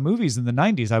way I saw movies in the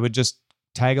 90s. I would just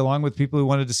tag along with people who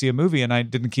wanted to see a movie, and I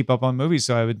didn't keep up on movies,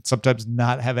 so I would sometimes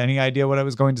not have any idea what I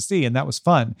was going to see, and that was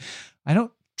fun. I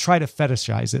don't try to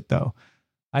fetishize it, though.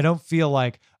 I don't feel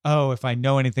like, oh, if I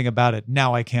know anything about it,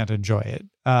 now I can't enjoy it.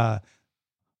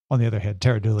 On the other hand,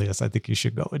 Terra Nullius, I think you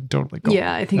should go in totally cold.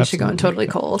 Yeah, I think you should go in totally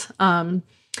cold.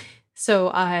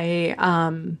 So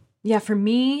for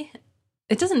me,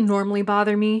 it doesn't normally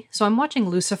bother me. So I'm watching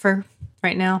Lucifer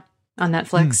right now on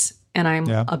Netflix, and I'm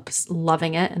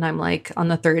loving it. And I'm like on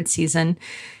the 3rd season.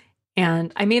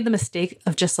 And I made the mistake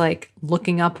of just like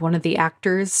looking up one of the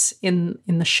actors in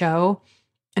the show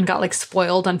and got like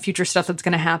spoiled on future stuff that's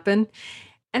going to happen.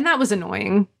 And that was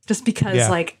annoying just because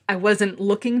like I wasn't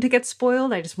looking to get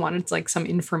spoiled. I just wanted like some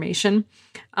information.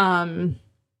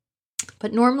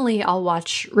 But normally I'll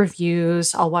watch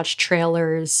reviews, I'll watch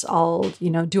trailers, I'll,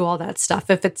 do all that stuff.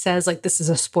 If it says like this is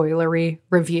a spoilery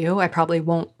review, I probably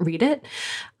won't read it.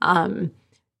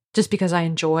 Just because I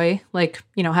enjoy like,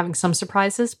 having some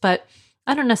surprises, but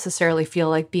I don't necessarily feel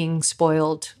like being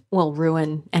spoiled will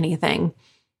ruin anything.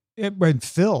 And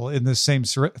Phil in the same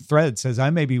thread says, I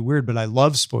may be weird, but I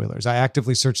love spoilers. I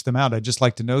actively search them out. I just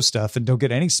like to know stuff and don't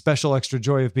get any special extra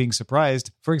joy of being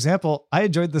surprised. For example, I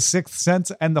enjoyed The Sixth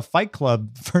Sense and The Fight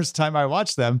Club the first time I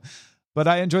watched them, but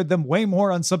I enjoyed them way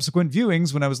more on subsequent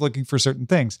viewings when I was looking for certain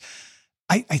things.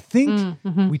 I think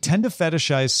we tend to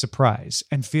fetishize surprise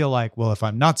and feel like, well, if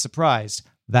I'm not surprised,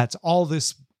 that's all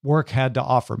this work had to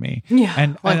offer me. Yeah.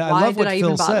 And I love what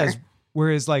Phil says,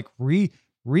 whereas like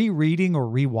rereading or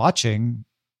rewatching,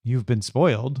 you've been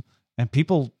spoiled, and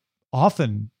people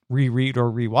often reread or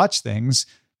rewatch things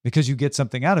because you get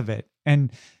something out of it.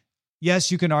 And yes,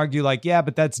 you can argue like, yeah,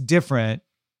 but that's different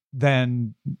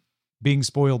than being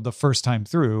spoiled the first time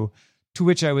through, to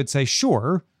which I would say,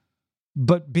 sure,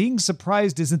 but being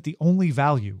surprised isn't the only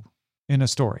value in a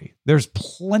story. There's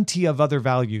plenty of other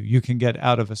value you can get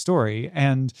out of a story.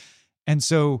 And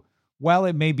so while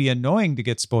it may be annoying to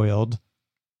get spoiled,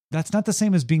 that's not the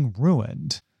same as being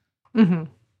ruined. And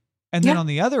then on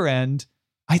the other end,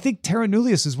 I think Terra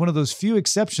Nullius is one of those few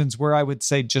exceptions where I would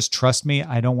say, just trust me.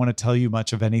 I don't want to tell you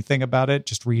much of anything about it.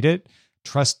 Just read it.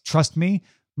 Trust me.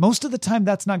 most of the time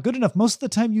that's not good enough. Most of the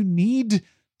time you need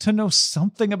to know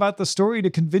something about the story to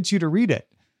convince you to read it.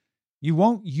 You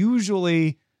won't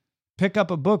usually pick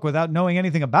up a book without knowing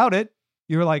anything about it.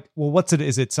 You're like, well, what's it?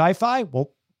 Is it sci-fi?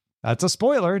 Well, that's a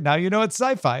spoiler. Now you know it's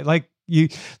sci-fi. Like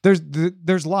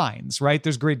there's lines, right?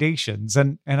 There's gradations.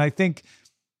 And I think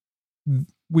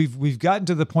we've gotten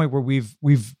to the point where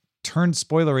we've turned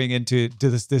spoilering into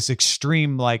this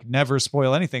extreme, like never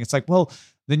spoil anything. It's like, well,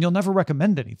 then you'll never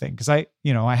recommend anything. Cause I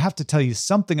have to tell you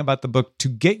something about the book to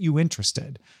get you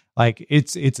interested. Like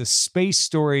it's a space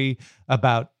story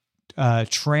about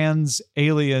trans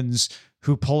aliens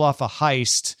who pull off a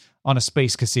heist on a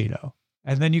space casino.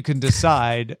 And then you can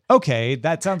decide, okay,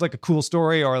 that sounds like a cool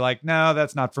story, or like, no,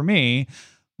 that's not for me.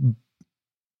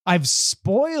 I've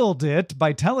spoiled it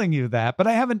by telling you that, but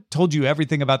I haven't told you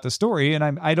everything about the story. And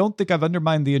I don't think I've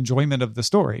undermined the enjoyment of the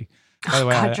story. By the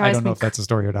way, I don't know if that's a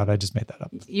story or not. I just made that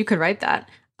up. You could write that.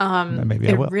 Maybe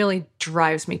I will. It really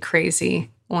drives me crazy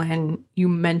when you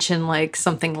mention like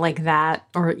something like that,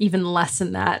 or even less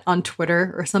than that on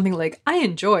Twitter, or something like, I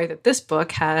enjoy that this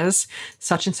book has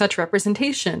such and such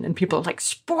representation, and people are like,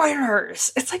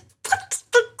 spoilers. It's like, what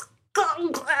the?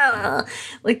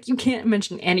 Like, you can't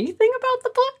mention anything about the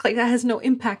book. Like, that has no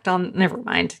impact on, never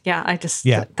mind. Yeah,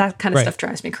 that kind of stuff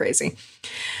drives me crazy.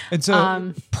 And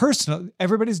so personal,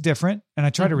 everybody's different, and I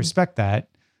try to respect that.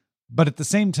 But at the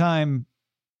same time,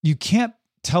 you can't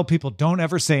tell people don't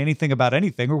ever say anything about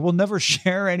anything, or we'll never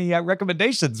share any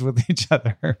recommendations with each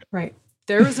other. Right.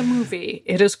 There is a movie.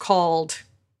 It is called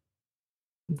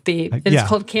it's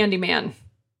called Candyman.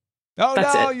 Oh,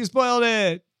 that's no, you spoiled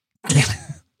it.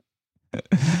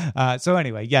 So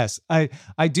anyway, yes, I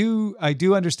do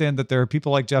understand that there are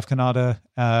people like Jeff Kanata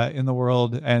in the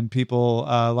world, and people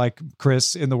like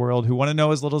Chris in the world who want to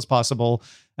know as little as possible,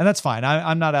 and that's fine.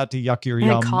 I'm not out to yuck your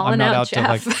yum. I'm not out Jeff.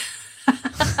 to like.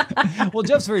 Well,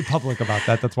 Jeff's very public about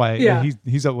that. That's why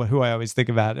he's who I always think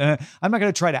about. And I'm not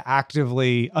going to try to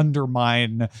actively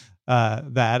undermine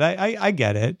that. I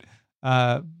get it.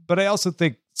 But I also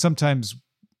think sometimes,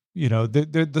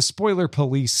 the spoiler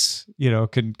police,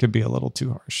 can be a little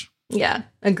too harsh. Yeah,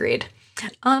 agreed.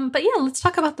 But yeah, let's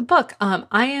talk about the book.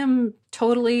 I am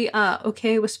totally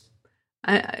okay with,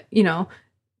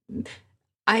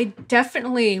 I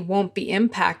definitely won't be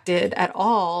impacted at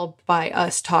all by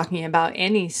us talking about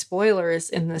any spoilers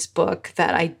in this book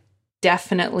that I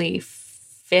definitely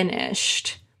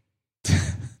finished.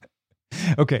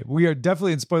 Okay, we are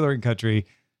definitely in spoilering country.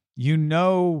 You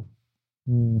know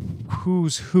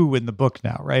who's who in the book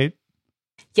now, right?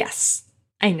 Yes.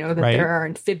 I know that there are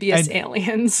amphibious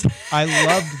aliens. I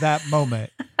loved that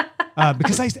moment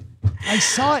because I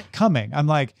saw it coming. I'm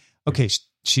like, okay,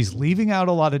 she's leaving out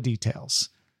a lot of details.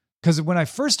 Because when I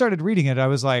first started reading it, I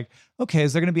was like, okay,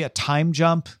 is there going to be a time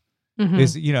jump?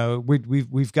 Is,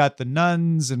 we've got the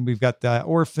nuns and we've got the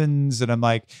orphans. And I'm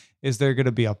like, is there going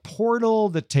to be a portal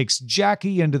that takes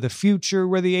Jackie into the future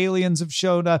where the aliens have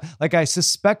showed up? Like, I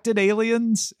suspected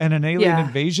aliens and an alien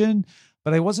invasion,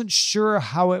 but I wasn't sure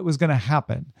how it was going to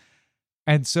happen.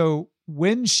 And so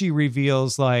when she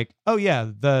reveals like, oh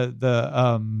yeah,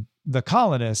 the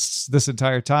colonists this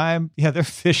entire time, they're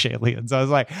fish aliens. I was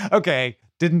like, okay,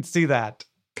 didn't see that.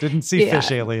 Didn't see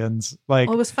fish aliens. Like,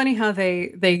 well, it was funny how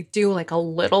they do like a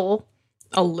little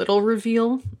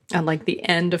reveal at like the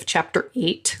end of chapter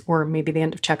 8, or maybe the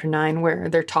end of chapter 9, where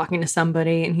they're talking to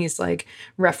somebody and he's like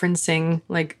referencing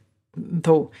like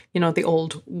the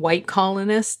old white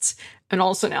colonists, and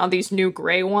also now these new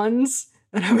gray ones.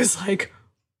 And I was like,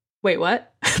 wait,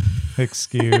 what?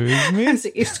 Excuse me?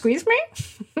 Excuse me?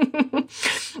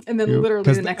 And then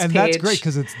literally the next page. And that's great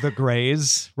because it's the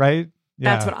grays, right?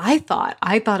 Yeah. That's what I thought.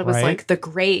 I thought it was like the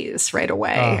Greys right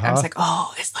away. I was like,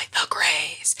 oh, it's like the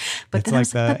Greys. But it's then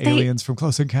like the aliens from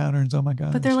Close Encounters. Oh my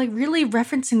God. But they're like really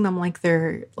referencing them like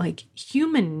they're like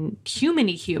human.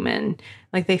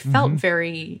 Like they felt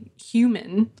very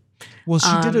human. Well,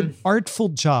 she did an artful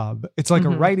job. It's like a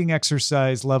writing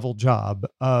exercise level job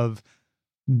of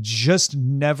just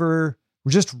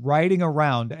writing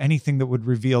around anything that would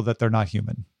reveal that they're not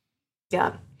human.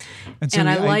 Yeah. And so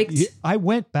I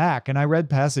went back and I read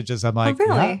passages. I'm like, oh,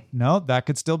 really? No, that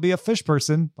could still be a fish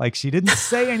person. Like, she didn't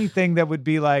say anything that would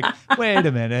be like, wait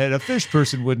a minute, a fish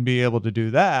person wouldn't be able to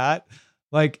do that.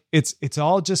 Like, it's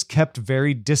all just kept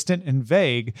very distant and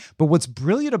vague. But what's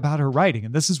brilliant about her writing,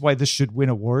 and this is why this should win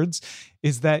awards,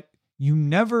 is that you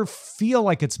never feel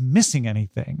like it's missing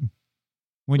anything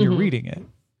when you're reading it.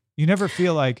 You never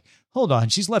feel like, hold on,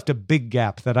 she's left a big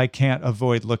gap that I can't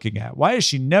avoid looking at. Why does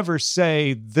she never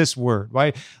say this word?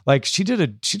 Why? Like, she did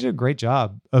a great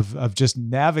job of just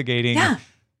navigating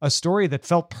a story that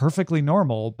felt perfectly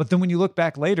normal. But then when you look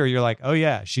back later, you're like, oh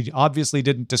yeah, she obviously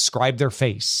didn't describe their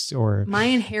face or my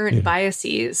inherent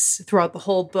biases throughout the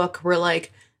whole book were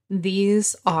like,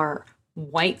 these are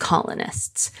white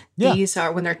colonists. Yeah. These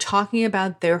are, when they're talking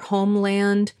about their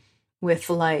homeland with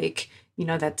like,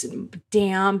 that's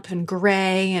damp and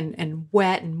gray and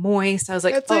wet and moist. I was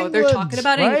like, That's they're England, talking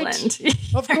about right? England.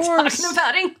 Of they're course. talking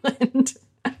about England.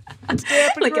 It's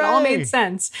damp and Like it all gray. made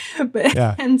sense. But,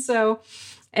 and so,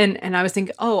 and I was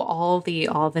thinking, all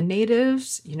the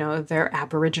natives, they're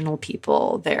Aboriginal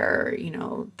people. They're,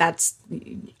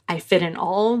 I fit in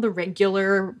all the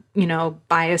regular,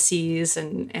 biases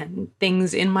and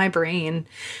things in my brain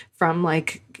from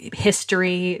like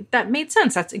history that made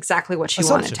sense. That's exactly what she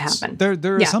wanted to happen.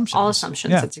 They're assumptions. All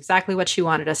assumptions. Yeah. That's exactly what she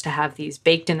wanted us to have, these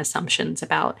baked in assumptions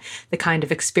about the kind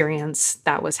of experience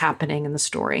that was happening in the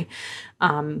story.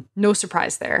 No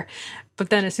surprise there. But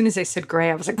then as soon as they said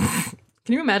gray, I was like,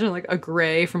 can you imagine like a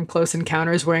gray from Close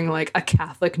Encounters wearing like a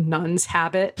Catholic nun's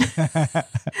habit?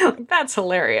 Like, that's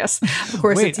hilarious. Of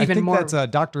course, it's even I think more. that's a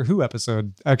Doctor Who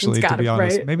episode, actually, to be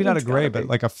honest. right? Maybe not It's a gray, gotta but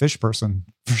like a fish person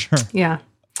for sure. Yeah.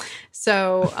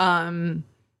 So, and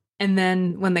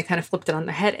then when they kind of flipped it on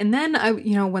their head, and then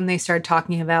when they started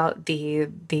talking about the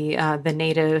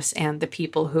natives and the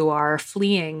people who are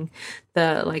fleeing,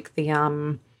 the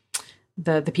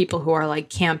people who are like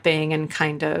camping and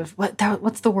kind of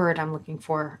what's the word I'm looking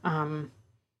for?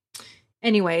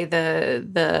 Anyway,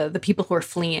 the people who are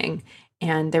fleeing,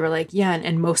 and they were like, yeah,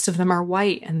 and most of them are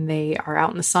white and they are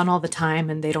out in the sun all the time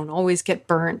and they don't always get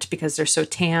burnt because they're so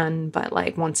tan, but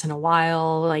like once in a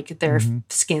while, like their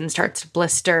skin starts to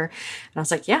blister. And I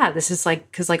was like, yeah, this is like,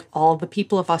 because like all the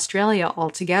people of Australia all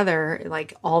together,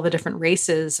 like all the different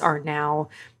races are now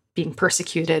being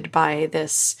persecuted by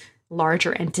this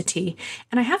larger entity.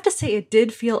 And I have to say, it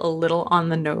did feel a little on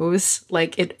the nose.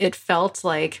 Like it felt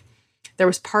like there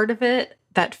was part of it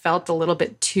that felt a little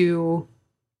bit too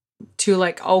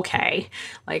like, okay,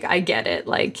 like I get it.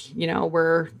 Like,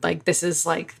 we're like, this is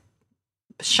like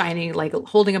shining, like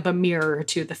holding up a mirror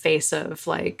to the face of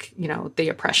like, the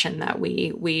oppression that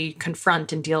we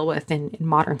confront and deal with in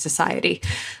modern society.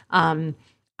 I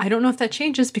don't know if that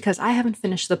changes because I haven't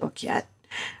finished the book yet.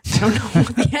 I don't know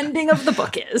what the ending of the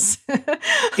book is.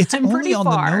 It's I'm only pretty on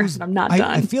far. the nose. I'm not done.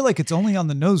 I feel like it's only on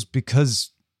the nose because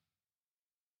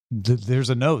there's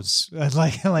a nose.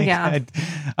 Yeah.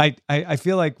 I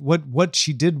feel like what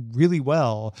she did really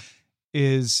well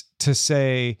is to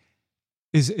say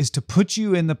is to put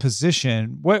you in the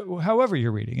position, however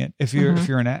you're reading it. If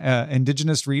you're an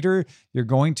indigenous reader, you're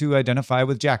going to identify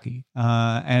with Jackie,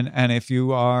 and if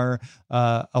you are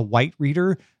a white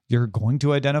reader, you're going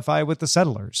to identify with the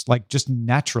settlers, like just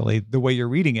naturally the way you're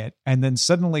reading it, and then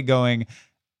suddenly going,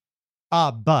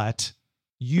 but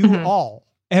you all.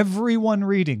 Everyone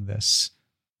reading this,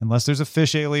 unless there's a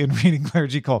fish alien reading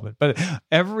Clergy Coleman, but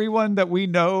everyone that we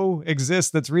know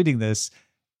exists that's reading this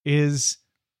is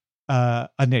a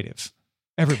native.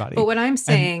 Everybody. But what I'm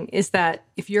saying is that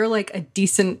if you're like a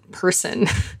decent person,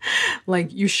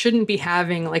 like you shouldn't be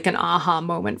having like an aha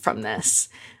moment from this.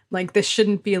 Like this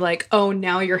shouldn't be like, oh,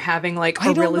 now you're having like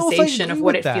a realization of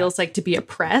what it feels like to be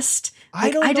oppressed.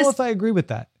 Like, I don't know if I agree with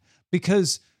that,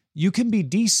 because you can be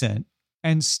decent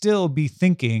and still be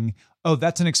thinking, oh,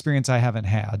 that's an experience I haven't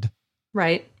had.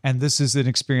 Right. And this is an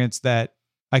experience that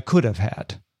I could have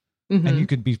had. And you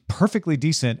could be perfectly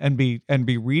decent and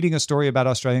be reading a story about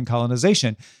Australian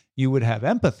colonization. You would have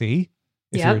empathy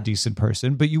if you're a decent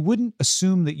person, but you wouldn't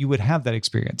assume that you would have that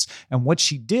experience. And what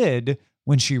she did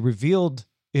when she revealed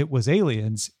it was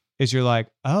aliens is you're like,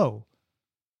 oh,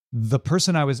 the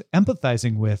person I was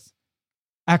empathizing with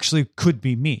actually could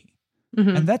be me.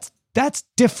 And that's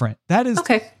different. That is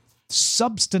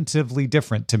substantively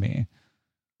different to me.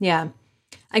 Yeah.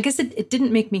 I guess it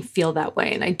didn't make me feel that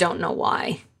way, and I don't know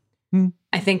why.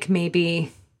 I think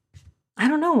maybe, I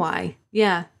don't know why.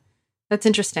 Yeah. That's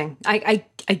interesting. I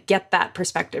get that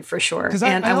perspective for sure. Because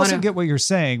I also get what you're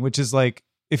saying, which is like,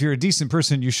 if you're a decent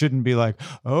person, you shouldn't be like,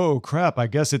 oh crap, I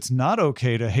guess it's not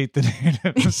okay to hate the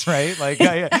natives, right? Like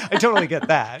I totally get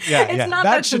that. Yeah, it's not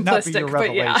that should not be your but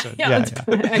revelation.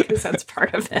 I guess that's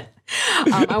part of it.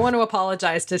 I want to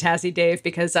apologize to Tassie Dave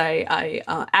because I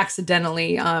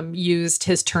accidentally used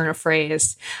his turn of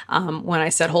phrase when I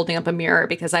said holding up a mirror,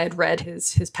 because I had read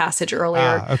his passage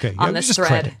earlier on this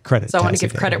thread. Credit so I want to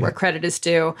give Tassie credit Dave, where credit is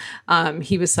due.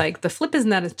 He was like, the flip isn't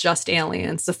that it's just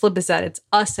aliens. The flip is that it's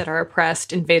us that are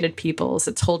oppressed, invaded peoples.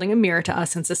 It's holding a mirror to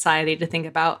us in society to think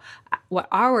about what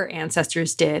our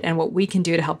ancestors did and what we can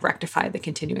do to help rectify the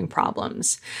continuing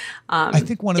problems. I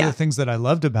think one of the things that I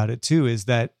loved about it too is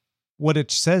that what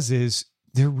it says is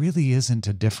there really isn't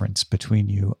a difference between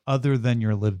you other than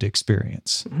your lived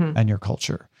experience and your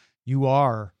culture. You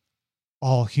are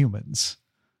all humans.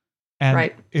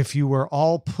 And if you were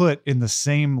all put in the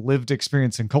same lived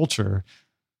experience and culture,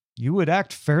 you would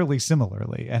act fairly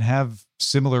similarly and have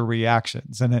similar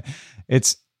reactions. And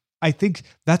I think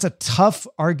that's a tough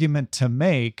argument to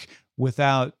make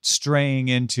without straying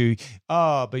into,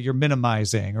 but you're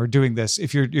minimizing or doing this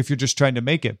if you're just trying to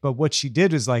make it. But what she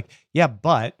did is like, yeah,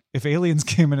 but if aliens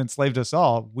came and enslaved us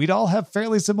all, we'd all have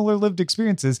fairly similar lived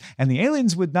experiences, and the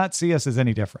aliens would not see us as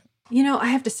any different. You know, I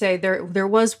have to say there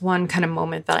was one kind of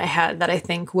moment that I had that I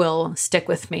think will stick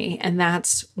with me. And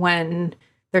that's when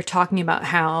they're talking about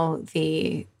how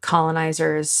the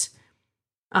colonizers,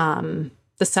 the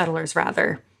settlers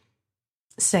rather,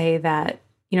 say that,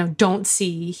 you know, don't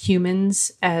see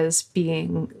humans as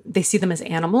being, they see them as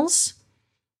animals.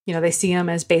 You know, they see them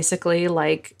as basically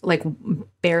like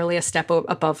barely a step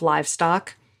above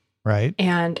livestock. Right.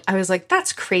 And I was like,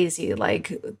 that's crazy.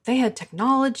 Like they had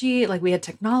technology, like we had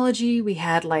technology, we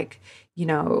had like, you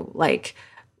know, like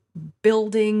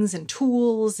buildings and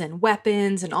tools and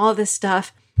weapons and all this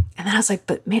stuff. And then I was like,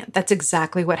 but man, that's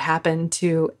exactly what happened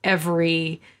to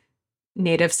every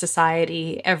native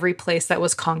society, every place that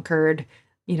was conquered,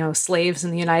 you know, slaves in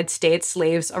the United States,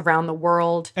 slaves around the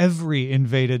world. Every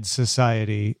invaded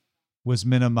society was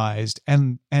minimized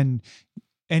and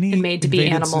any and made to be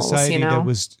animals, society you know, that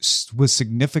was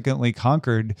significantly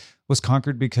conquered was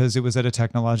conquered because it was at a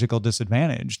technological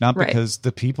disadvantage, not because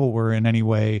the people were in any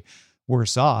way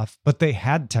worse off, but they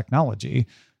had technology.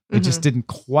 They just didn't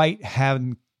quite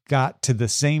hadn't got to the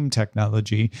same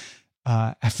technology.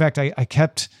 In fact, I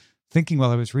kept thinking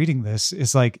while I was reading this,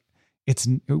 is like,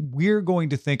 we're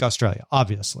going to think Australia,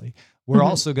 obviously. We're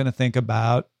also going to think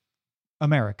about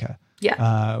America.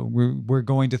 Yeah. We're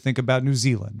going to think about New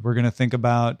Zealand. We're going to think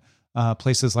about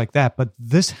places like that. But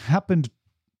this happened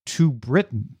to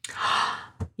Britain.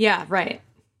 Yeah, right.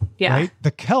 Yeah. Right?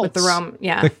 The Celts. With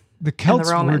the The Celts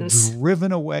the were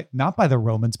driven away, not by the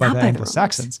Romans, by the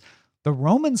Anglo-Saxons. The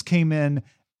Romans came in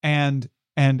and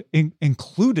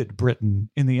included Britain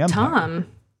in the empire. Tom,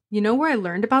 you know where I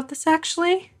learned about this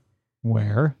actually?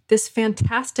 Where? This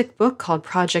fantastic book called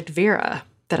Project Vera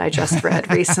that I just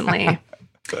read recently,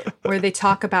 where they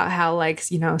talk about how, like,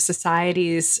 you know,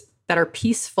 societies that are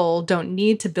peaceful don't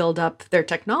need to build up their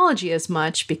technology as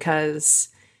much because,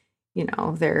 you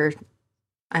know,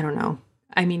 I don't know.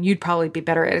 I mean, you'd probably be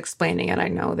better at explaining it. I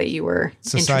know that you were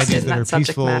societies interested in that that are subject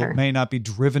peaceful matter. may not be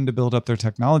driven to build up their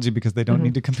technology because they don't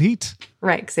need to compete.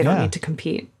 Right, because they don't need to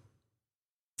compete.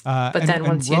 But then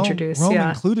once you introduce, Rome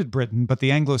included Britain, but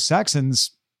the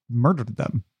Anglo-Saxons murdered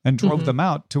them and drove them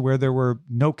out to where there were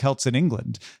no Celts in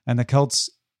England. And the Celts,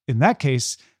 in that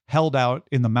case, held out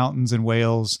in the mountains in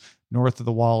Wales, north of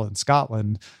the Wall in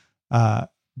Scotland.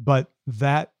 But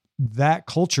that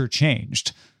culture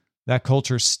changed. That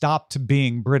culture stopped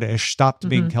being British, stopped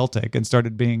being Celtic, and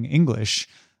started being English.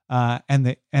 And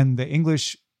the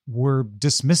English were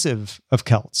dismissive of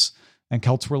Celts. And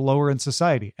Celts were lower in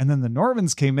society. And then the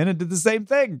Normans came in and did the same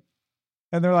thing.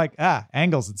 And they're like,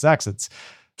 Angles and Saxons,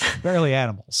 barely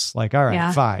animals. Like, all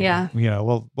right, fine. Yeah. You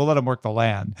know, we'll let them work the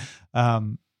land.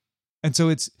 And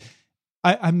so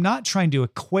I'm not trying to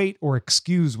equate or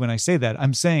excuse when I say that.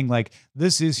 I'm saying, like,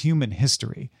 this is human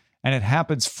history. And it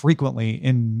happens frequently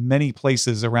in many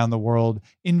places around the world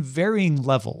in varying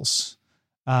levels.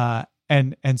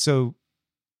 And so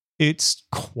it's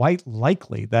quite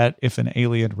likely that if an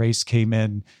alien race came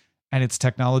in and its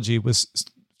technology was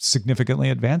significantly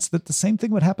advanced, that the same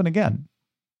thing would happen again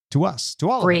to us,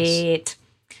 to all of us. Great.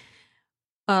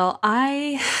 Well,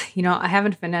 I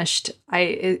haven't finished.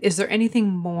 Is there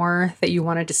anything more that you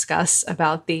want to discuss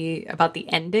about the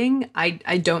ending?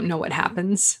 I don't know what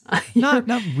happens.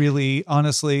 Not really,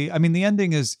 honestly. I mean, the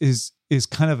ending is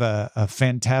kind of a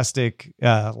fantastic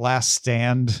last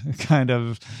stand kind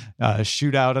of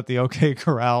shootout at the OK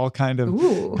Corral kind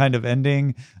of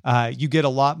ending. You get a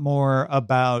lot more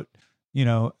about, you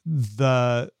know,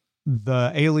 the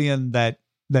alien that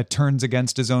turns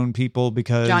against his own people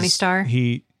because Johnny Starr.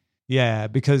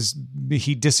 Because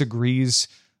he disagrees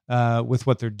with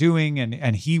what they're doing,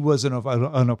 and he was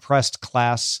an oppressed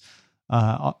class,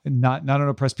 not an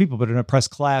oppressed people, but an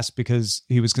oppressed class because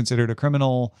he was considered a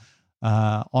criminal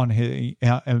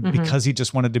because he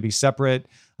just wanted to be separate.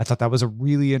 I thought that was a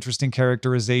really interesting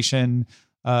characterization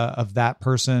of that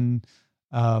person,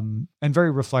 and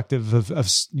very reflective of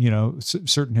you know,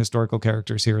 certain historical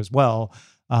characters here as well.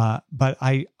 But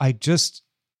I just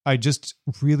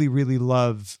really, really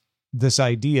love this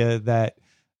idea that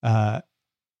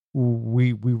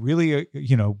we really,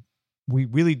 you know, we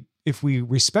really if we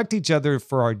respect each other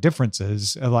for our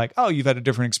differences, like, oh, you've had a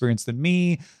different experience than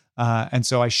me, and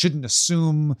so I shouldn't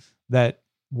assume that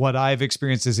what I've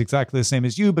experienced is exactly the same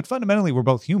as you, but fundamentally we're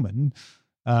both human,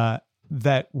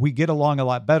 that we get along a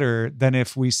lot better than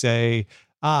if we say,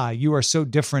 you are so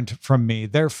different from me,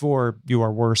 therefore you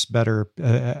are worse, better,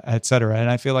 et cetera. And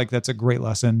I feel like that's a great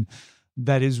lesson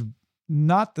that is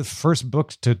not the first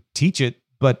book to teach it,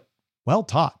 but well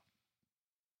taught.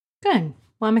 Good.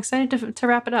 Well, I'm excited to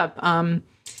wrap it up.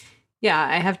 Yeah,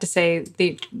 I have to say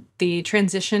the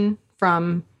transition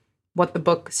from what the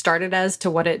book started as to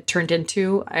what it turned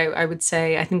into, I would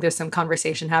say, I think there's some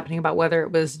conversation happening about whether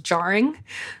it was jarring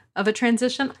of a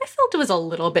transition. I felt it was a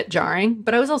little bit jarring,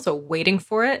 but I was also waiting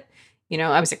for it.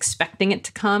 I was expecting it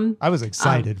to come. I was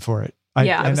excited for it. I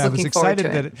was excited forward to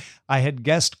that I had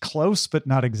guessed close, but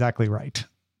not exactly right.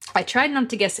 I tried not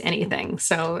to guess anything,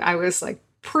 so I was like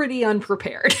pretty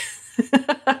unprepared.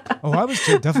 I was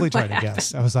definitely trying to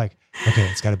guess. I was like, okay,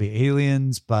 it's got to be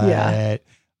aliens, but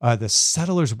are the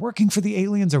settlers working for the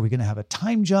aliens? Are we going to have a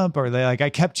time jump? Or they I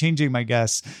kept changing my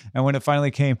guess. And when it finally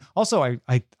came, also, I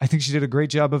think she did a great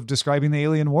job of describing the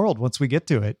alien world once we get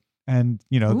to it. And,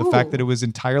 the fact that it was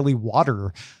entirely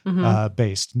water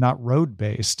based, not road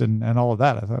based and all of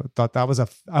that. I thought that was I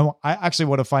actually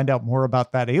want to find out more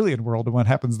about that alien world and what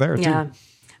happens there too.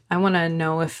 I want to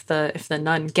know if the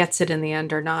nun gets it in the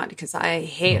end or not, because I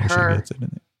hate her.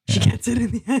 She gets it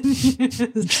in the end.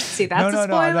 See, that's a spoiler.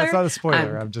 No, that's not a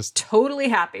spoiler. I'm just totally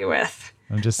happy with.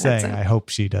 I'm just saying, I hope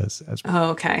she does as well. Oh,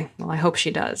 okay. Well, I hope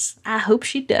she does. All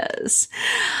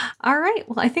right.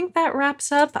 Well, I think that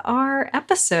wraps up our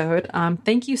episode.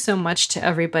 Thank you so much to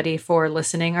everybody for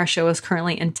listening. Our show is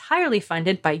currently entirely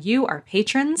funded by you, our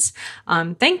patrons.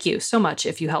 Thank you so much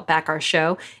if you help back our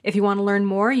show. If you want to learn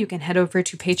more, you can head over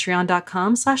to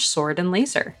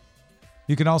patreon.com/swordandlaser.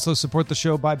 You can also support the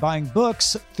show by buying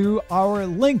books through our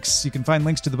links. You can find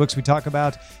links to the books we talk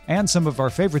about and some of our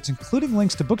favorites, including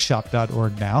links to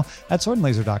bookshop.org now at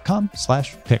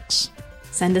swordandlaser.com/picks.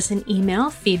 Send us an email,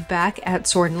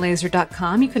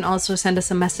 feedback@swordandlaser.com. You can also send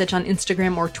us a message on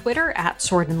Instagram or Twitter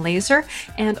 @swordandlaser.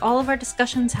 And all of our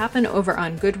discussions happen over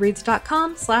on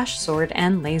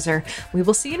goodreads.com/swordandlaser. We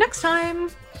will see you next time.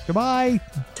 Goodbye.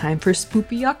 Time for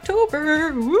Spoopy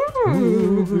October. Woo!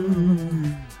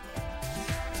 Ooh.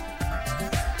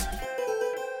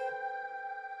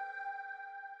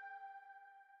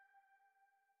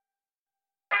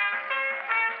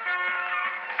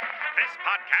 This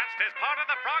podcast is part of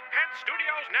the Frog Pants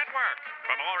Studios Network.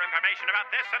 For more information about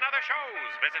this and other shows,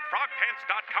 visit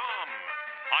frogpants.com.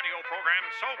 Audio program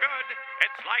so good,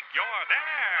 it's like you're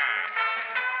there.